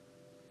 And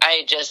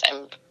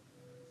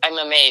I'm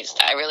amazed.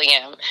 I really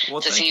am.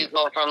 Well, to see you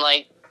go from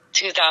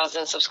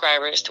 2,000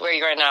 subscribers to where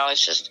you are now.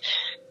 It's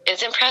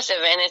impressive,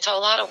 and it's a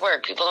lot of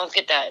work. People don't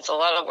get that. It's a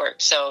lot of work.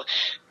 So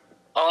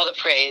all the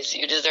praise.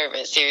 You deserve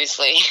it,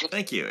 seriously.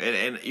 Thank you.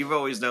 And you've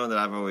always known that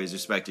I've always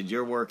respected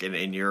your work,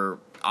 and you're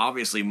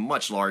obviously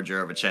much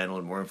larger of a channel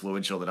and more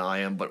influential than I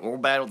am, but we'll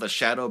battle the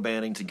shadow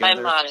banning together.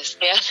 I'm modest,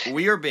 yeah.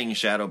 We are being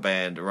shadow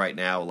banned right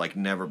now like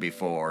never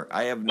before.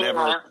 I have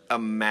never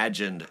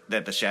imagined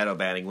that the shadow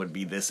banning would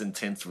be this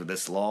intense for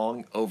this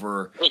long,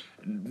 over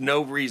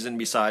no reason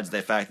besides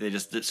the fact that they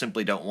just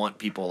simply don't want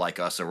people like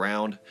us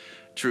around.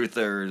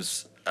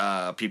 Truthers,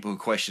 people who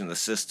question the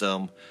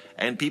system,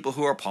 and people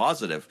who are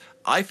positive.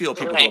 I feel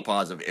people who are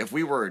positive. If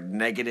we were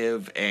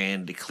negative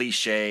and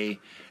cliche,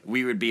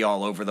 we would be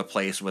all over the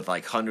place with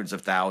hundreds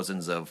of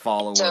thousands of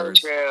followers. So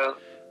true.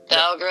 The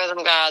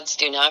algorithm gods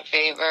do not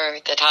favor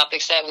the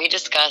topics that we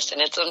discuss, and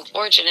it's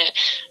unfortunate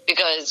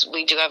because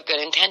we do have good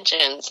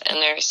intentions, and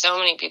there are so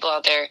many people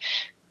out there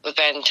with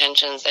bad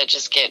intentions that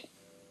just get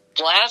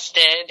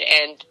blasted,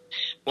 and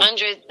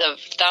hundreds of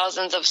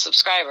thousands of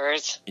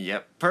subscribers.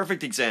 Yep.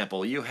 Perfect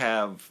example. You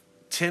have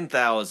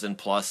 10,000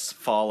 plus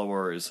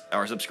followers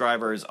or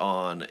subscribers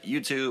on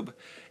YouTube.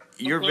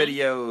 Your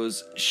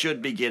videos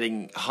should be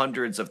getting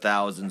hundreds of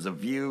thousands of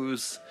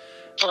views.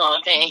 Oh,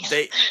 thanks.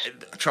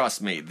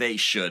 Trust me, they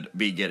should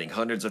be getting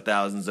hundreds of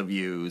thousands of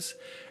views.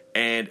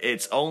 And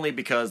it's only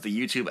because the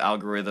YouTube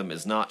algorithm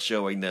is not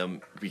showing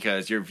them,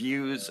 because your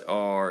views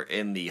are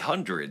in the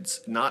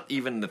hundreds, not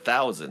even the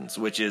thousands,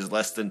 which is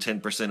less than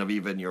 10% of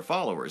even your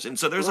followers. And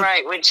so there's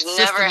right, which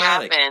never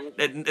happened.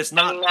 It's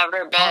not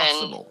never been,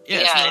 possible.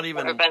 Yeah, it's not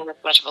even never been this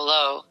much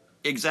below.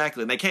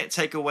 Exactly, and they can't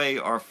take away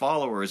our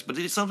followers, but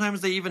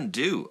sometimes they even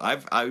do.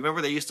 I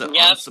remember they used to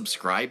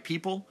unsubscribe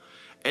people,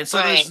 and so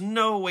there's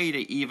no way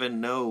to even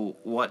know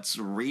what's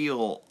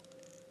real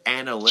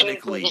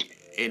analytically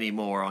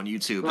anymore on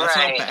YouTube. That's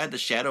how bad the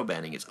shadow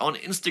banning is. On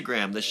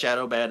Instagram, the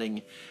shadow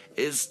banning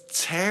is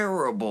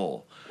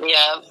terrible.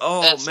 Yeah,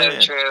 that's so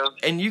true.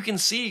 And you can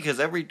see,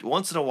 because every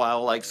once in a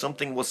while, like,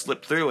 something will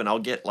slip through, and I'll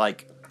get,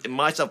 like,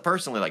 myself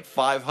personally, like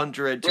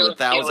 500 to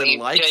 1,000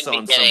 likes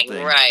on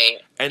something, right?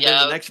 And then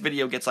the next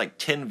video gets like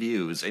 10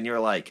 views, and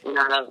you're like,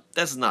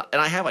 "That's not." And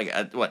I have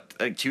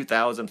like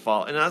 2,000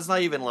 followers, and that's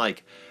not even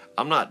like,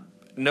 I'm not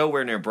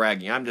nowhere near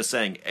bragging. I'm just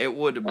saying it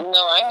would. No,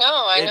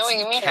 I know what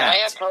you mean. I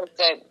have posts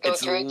that go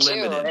through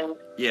limited. too.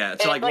 Yeah,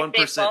 it's like 1%,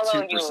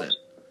 2%.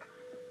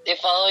 They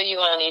follow you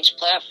on each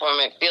platform.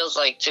 It feels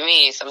like to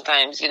me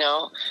sometimes, you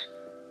know.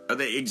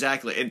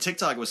 Exactly, and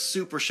TikTok was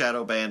super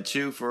shadow banned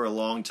too for a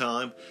long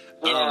time.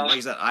 Yeah. Like I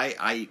said,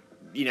 I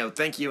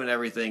thank you and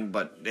everything,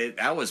 but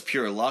that was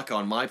pure luck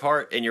on my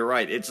part. And you're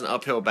right, it's an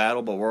uphill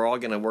battle, but we're all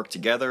going to work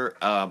together.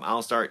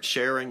 I'll start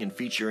sharing and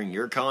featuring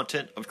your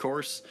content, of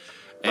course,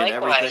 and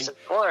likewise, everything.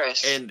 Of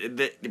course. And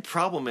the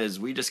problem is,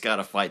 we just got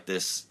to fight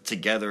this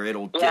together.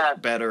 It'll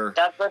get better.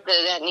 That's what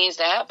that needs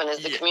to happen. Is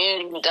the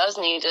community does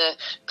need to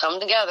come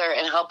together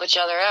and help each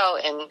other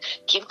out, and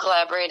keep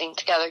collaborating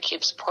together,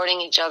 keep supporting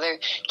each other,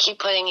 keep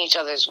putting each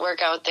other's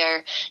work out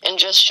there, and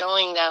just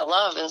showing that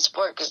love and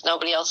support, because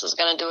nobody else is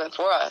going to do it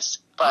for us.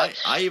 But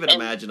I even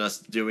imagine us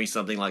doing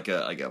something like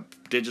a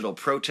digital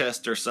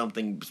protest or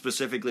something,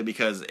 specifically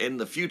because in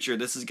the future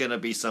this is going to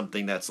be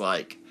something that's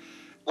like,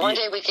 one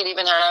day we could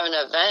even have an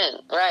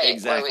event, right?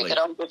 Exactly. Where we could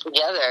all get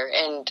together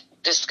and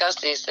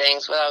discuss these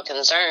things without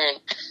concern.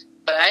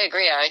 But I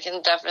agree. I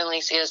can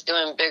definitely see us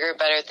doing bigger,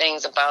 better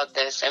things about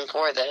this and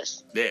for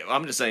this. Yeah,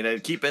 I'm just saying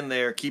that keep in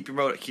there, keep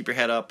your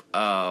head up.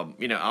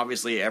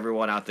 Obviously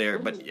everyone out there,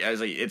 but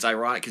it's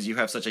ironic because you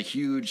have such a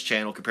huge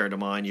channel compared to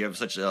mine. You have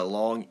such a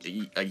long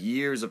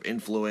years of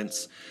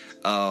influence.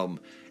 I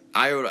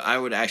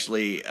would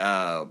actually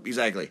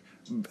exactly.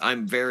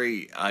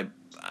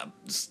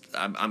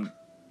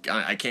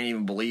 I can't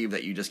even believe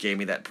that you just gave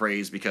me that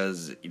praise,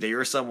 because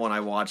you're someone I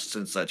watched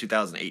since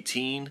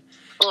 2018.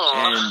 Aww.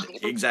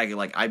 And exactly,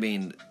 like, I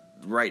mean,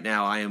 right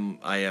now I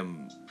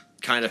am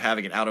kind of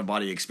having an out of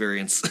body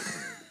experience.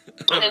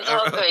 It's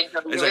all good.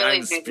 You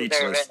really do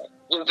deserve it.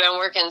 You've been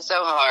working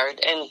so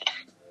hard, and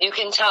you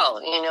can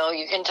tell.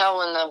 You can tell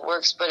when the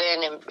work's put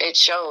in, and it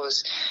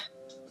shows.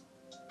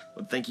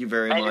 Well, thank you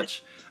very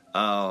much,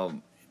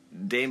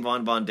 Dame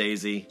Von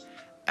Daisy.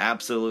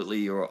 Absolutely,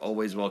 you're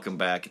always welcome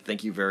back.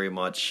 Thank you very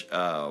much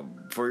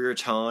for your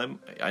time.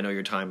 I know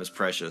your time is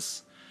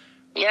precious.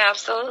 Yeah,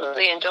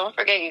 absolutely. And don't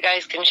forget, you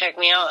guys can check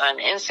me out on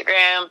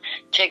Instagram,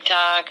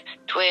 TikTok,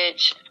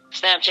 Twitch,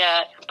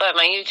 Snapchat. But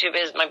my YouTube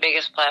is my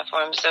biggest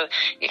platform, so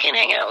you can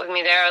hang out with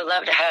me there. I'd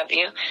love to have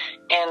you.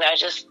 And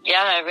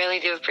I really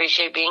do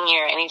appreciate being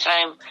here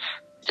anytime.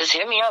 Just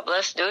hit me up.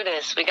 Let's do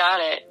this. We got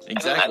it.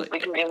 Exactly. We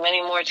can do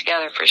many more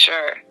together for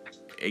sure.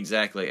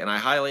 Exactly, and I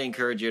highly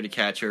encourage you to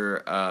catch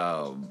her,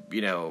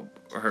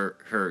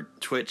 her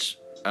Twitch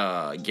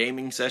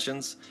gaming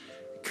sessions.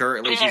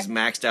 Currently, she's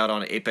maxed out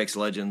on Apex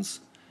Legends.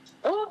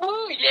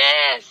 Ooh,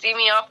 yeah, see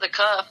me off the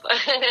cuff.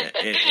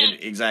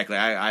 Exactly,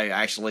 I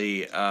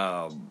actually,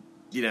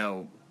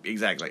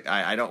 exactly.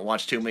 I don't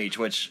watch too many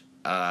Twitch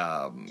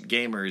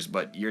gamers,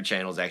 but your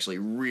channel is actually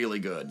really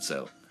good,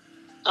 so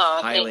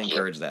highly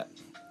encourage that.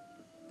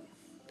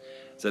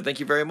 So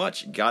thank you very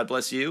much. God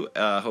bless you.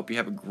 Hope you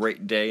have a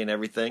great day and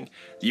everything.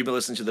 You've been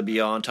listening to the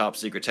Beyond Top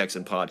Secret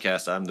Texan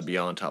podcast. I'm the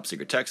Beyond Top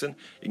Secret Texan.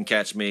 You can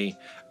catch me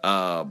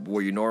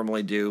where you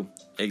normally do.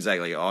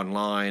 Exactly.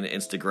 Online,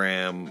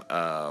 Instagram,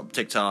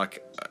 TikTok.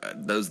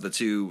 Those are the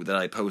two that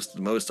I post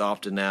the most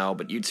often now.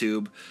 But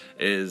YouTube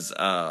is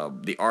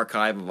the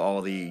archive of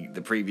all the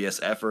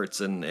previous efforts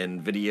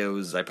and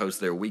videos. I post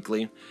there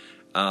weekly.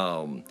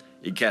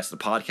 You can catch the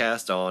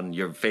podcast on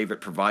your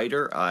favorite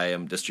provider. I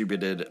am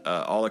distributed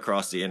all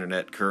across the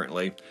internet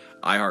currently.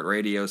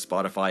 iHeartRadio,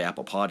 Spotify,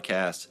 Apple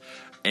Podcasts,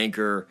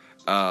 Anchor,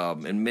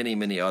 and many,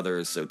 many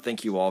others. So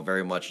thank you all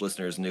very much,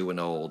 listeners new and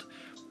old.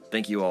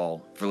 Thank you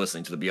all for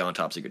listening to the Beyond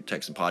Top Secret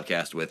Texan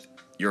podcast with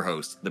your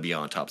host, the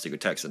Beyond Top Secret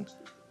Texan.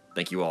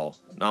 Thank you all.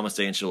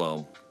 Namaste and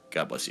shalom.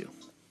 God bless you.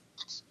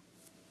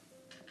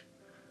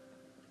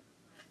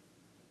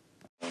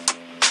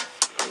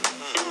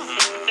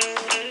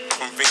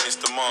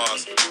 To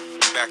Mars,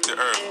 back to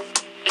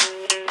Earth,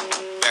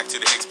 back to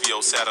the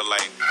XPO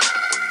satellite.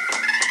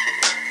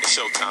 It's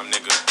showtime,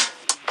 nigga.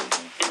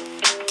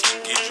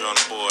 King Geedra on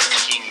the board.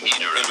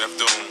 MF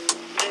Doom,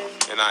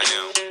 and I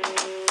am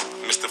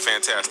Mr.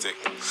 Fantastic.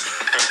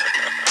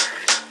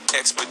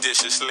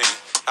 Expeditiously.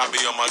 I be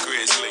on my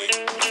grizzly.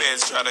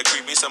 Feds try to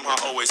creep me, somehow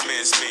always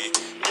miss me.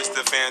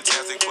 Mr.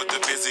 Fantastic, put the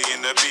busy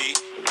in the beat.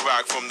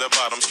 Rock from the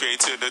bottom straight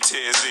to the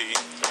tizzy.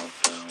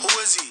 Who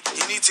is he?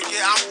 He need to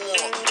get out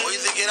more, or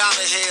either get out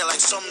of here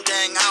like some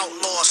dang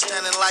outlaw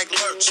standing like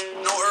Lurch.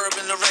 No herb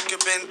in the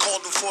record bin,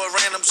 called him for a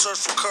random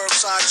search for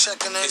curbside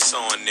checking in. It's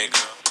on, nigga.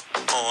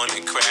 On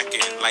and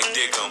cracking like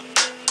dig 'em.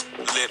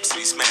 Lips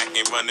be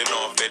smacking, running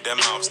off at their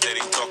mouth, steady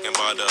talking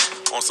about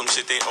on some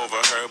shit they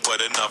overheard,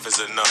 but enough is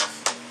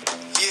enough.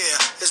 Yeah,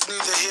 it's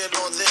neither here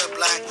nor there,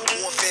 black.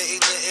 Warfare in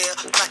the air,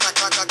 clack, clack,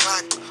 clack, clack,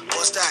 clack.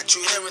 What's that?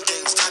 You hearing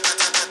things, tat, tat,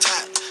 tat, tat,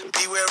 tat.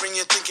 Be wearing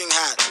your thinking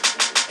hat.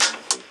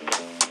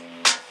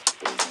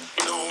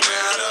 No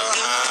matter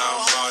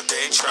how hard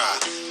they try,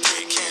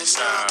 they can't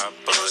stop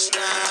us now.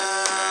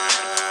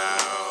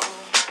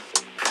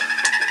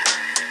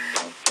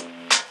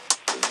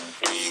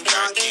 We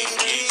got King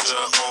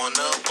Geezer on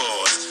the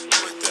board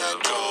with the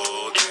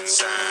golden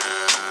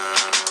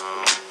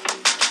sound.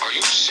 Are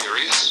you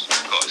serious?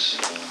 Cause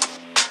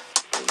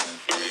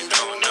They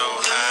don't know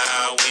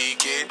how we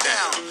get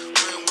down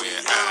when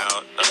we're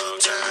out of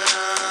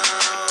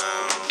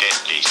town. dead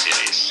D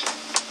cities.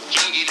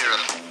 King Eater.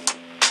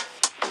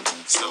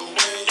 So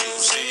when you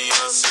see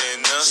us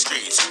in the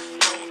streets,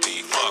 don't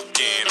be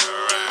fucking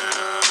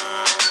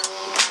around.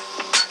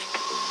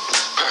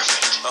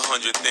 Perfect.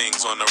 100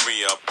 things on the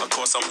re-up. Of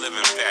course I'm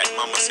living fat.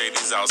 Mama say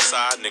these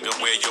outside, nigga,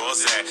 where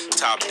yours at?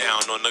 Top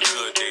down on a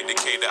good day.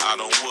 Decatur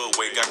out on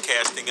Woodway. Got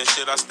cash thinking,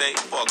 should I stay?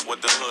 Fuck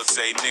what the hood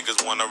say.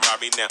 Niggas wanna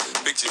rob me now.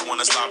 Bitches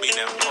wanna slob me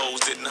now.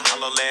 Hoes didn't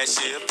holler last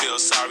year. Feel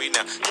sorry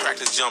now.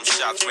 Practice jump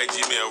shots.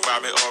 Reggie Mill,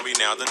 Robert Ory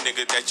now. The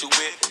nigga that you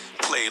with?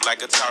 Play like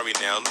Atari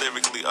now.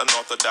 Lyrically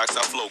unorthodox,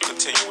 I flow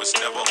continuous,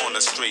 never on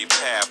a straight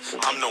path.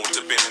 I'm known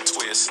to bend and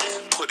twist.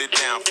 Put it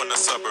down from the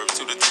suburbs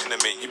to the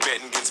tenement. You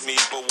betting against me,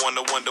 but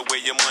wonder where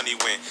your money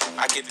went.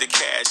 I get the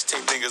cash,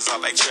 take niggas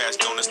out like trash.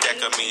 Don't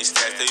stack of mean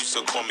stats. They used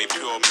to call me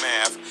pure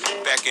math.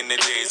 Back in the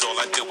days, all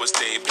I did was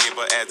stay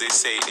paper, as they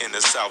say in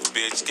the South,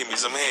 bitch. Give me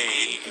some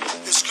hay.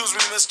 Excuse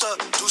me, mister,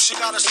 do she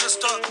got a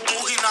sister?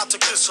 Who he not to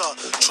kiss her?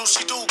 True,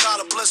 she do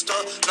got a blister.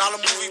 Now the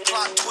movie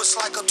plot twists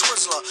like a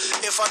Twizzler.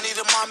 If I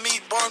needed my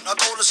meat burnt, I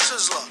go to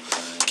Sizzler.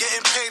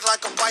 Getting paid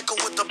like a biker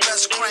with the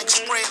best crank.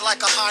 Sprayed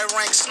like a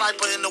high-rank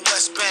sniper in the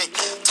West Bank.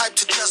 Type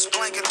to just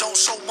blank and don't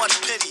show much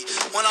pity.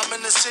 When I'm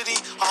in the city,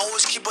 I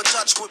always keep a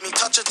Dutch with me.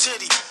 Touch a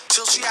titty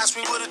till she asks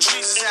me where the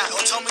trees is at.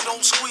 Or tell me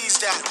don't squeeze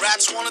that.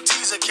 Rats wanna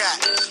tease a cat.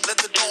 Let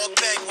the dog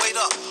beg, wait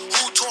up.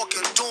 Who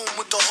talking? Doom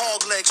with the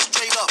hog legs.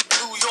 Straight up,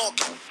 New York.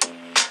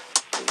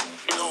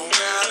 No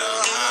matter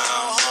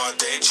how hard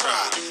they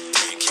try,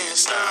 they can't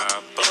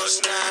stop us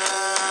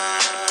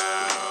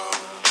now.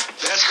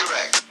 That's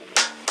correct.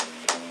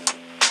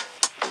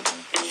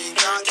 We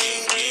got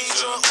King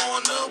Geezer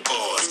on the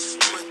board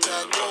with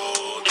that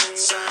golden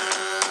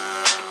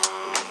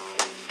sound.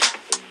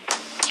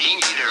 King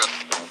Eater.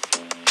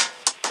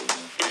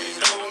 They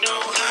don't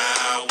know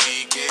how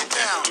we get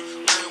down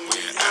when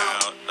we're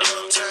out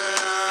of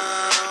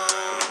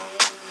town.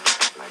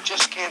 I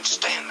just can't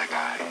stand the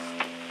guy.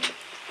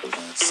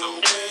 So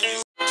when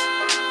you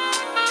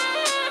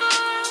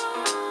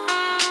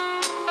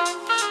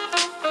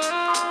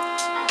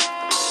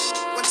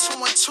 1, 2,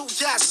 1, 2,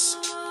 yes.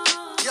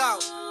 Yo.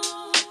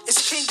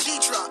 It's King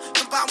Ghidra,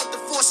 combined with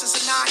the forces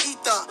of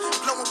non-ether.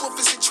 Blowing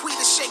woofers and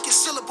tweeters, shaking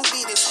syllable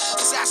meters.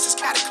 Disasters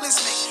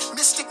cataclysmic,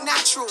 mystic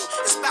natural.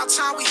 It's about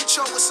time we hit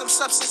you with some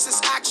substances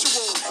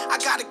actual. I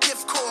got a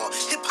gift called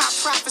hip-hop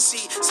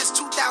prophecy. Since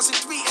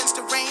 2003 ends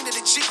the reign of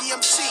the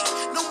GEMC.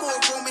 No more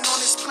roaming on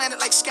this planet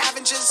like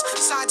scavengers.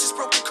 Scientists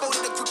broke the code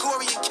of the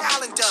Gregorian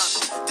calendar.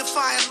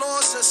 Defying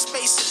laws of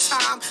space and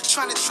time.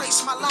 Trying to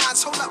trace my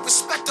lines, hold up,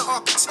 respect the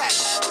architect.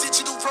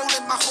 Digital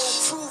rolling, my whole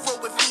crew roll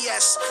with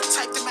VS.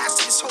 Type to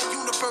master this whole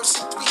universe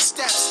in 3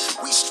 steps.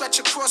 We stretch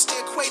across the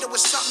equator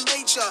with something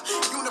major.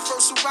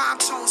 Universal rhyme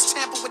tones,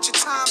 tamper with your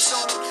time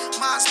zone.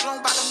 Minds blown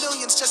by the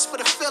millions just for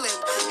the feeling.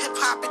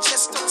 Hip-hop, it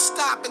just don't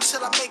stop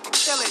until I make a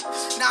killing.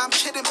 Nah, I'm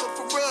kidding, but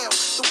for real,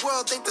 the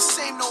world ain't the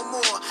same no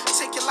more.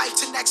 Take your life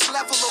to next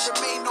level or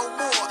remain no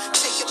more.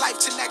 Take your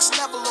life to next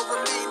level or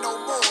remain no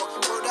more.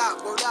 Word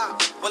up, word up.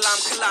 Well,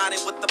 I'm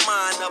colliding with the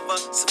mind of a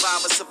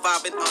survivor,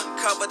 surviving,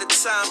 uncover the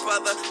time,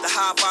 brother. The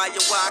high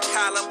volume, wide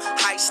column,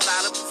 high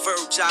style,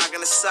 preferred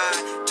jogging aside.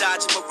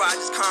 Dodging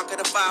mirages, conquer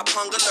the vibe,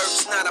 hunger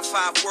lurks, not a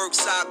 5-word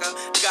saga.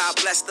 God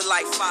bless the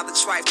life, Father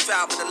trife,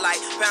 travel the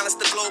light. Balance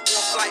the globe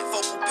on flight,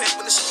 vocal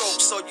pimping the stroke,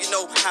 so you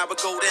know how it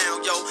go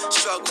down, yo.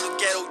 Struggle to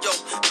ghetto, yo.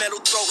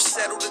 Metal throat,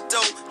 settle the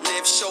dough.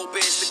 Live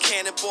showbiz, the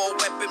cannonball,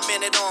 weapon,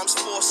 men at arms,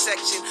 4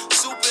 section.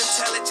 Super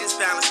intelligence,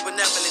 balance,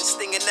 benevolence,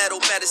 stinging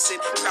nettle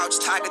medicine. Crouch,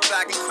 tiger,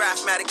 dragon,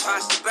 craftmatic,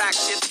 posture, back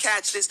shift,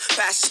 catch this,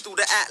 passes through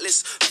the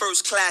atlas.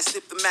 First class,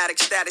 diplomatic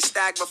status,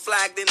 stagger,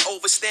 flagged in,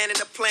 overstanding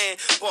the plan.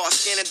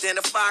 Boss scan,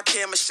 identify,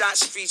 camera shot,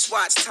 streets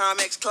watch,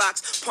 Timex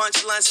clocks,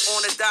 punch lunch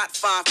on the dot,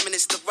 5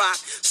 minutes to rock.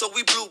 So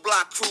we blue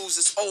block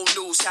cruisers, old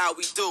news, how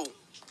we do.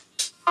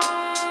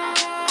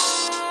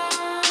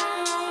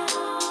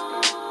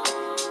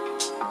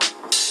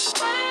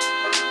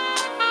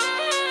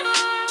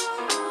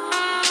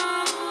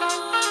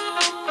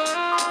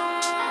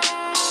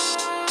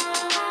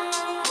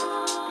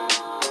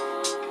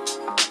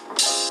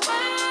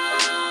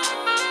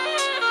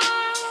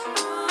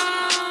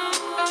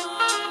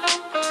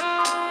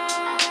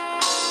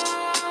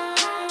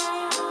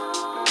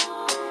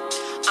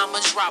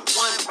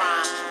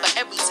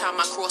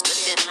 cross the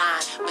thin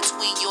line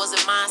between yours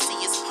and mine. See,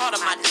 it's part of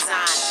my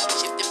design.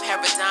 Shifting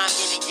paradigm,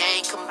 yin and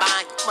yang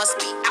combined. Must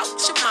be out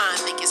your mind.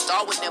 Thinking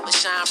star would never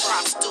shine.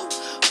 Props do.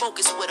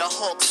 Focus with a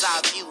hawk's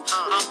eye view.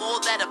 I'm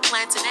all that a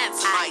plantain and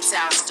some White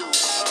House do.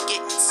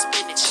 Getting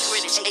spinach,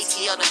 Greenwich,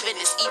 ATL to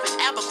Venice. Even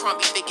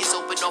Abercrombie figures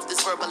open off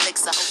this verb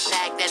elixir.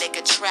 Magnetic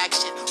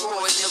attraction.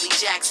 Roy Millie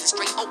Jackson.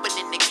 Straight open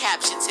in the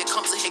captions. Here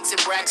comes a Hicks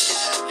and Braxton.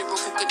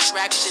 Lyrical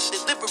contraction.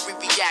 Delivery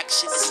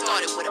reaction. It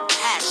started with a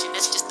passion.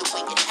 That's just the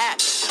way it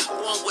happened.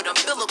 Born with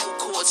umbilical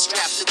cords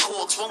strapped to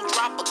corks. Won't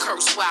drop a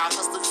curse while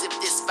hustlers zip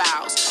this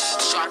vows.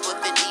 Sharper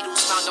than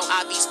needles. Found no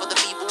IVs for the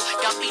people.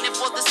 Y'all feeding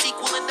for the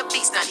sequel and the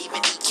beast not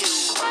even EQ.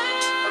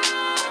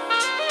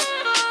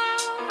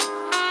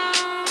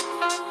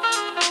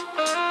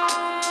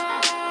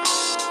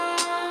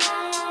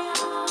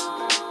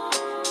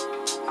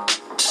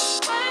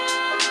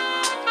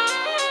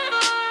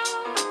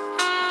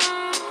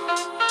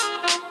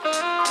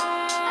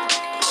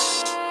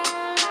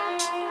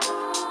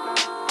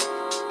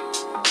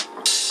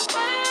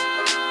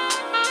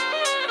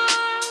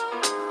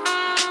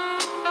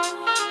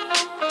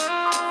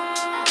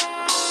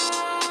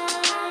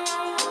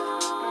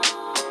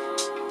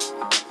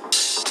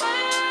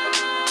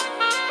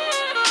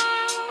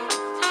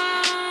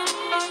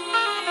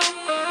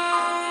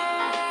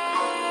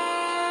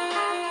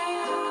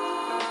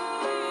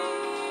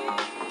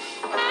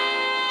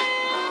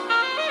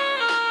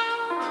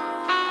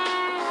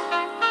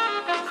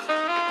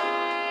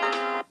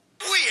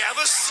 We have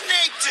a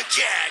snake to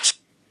catch.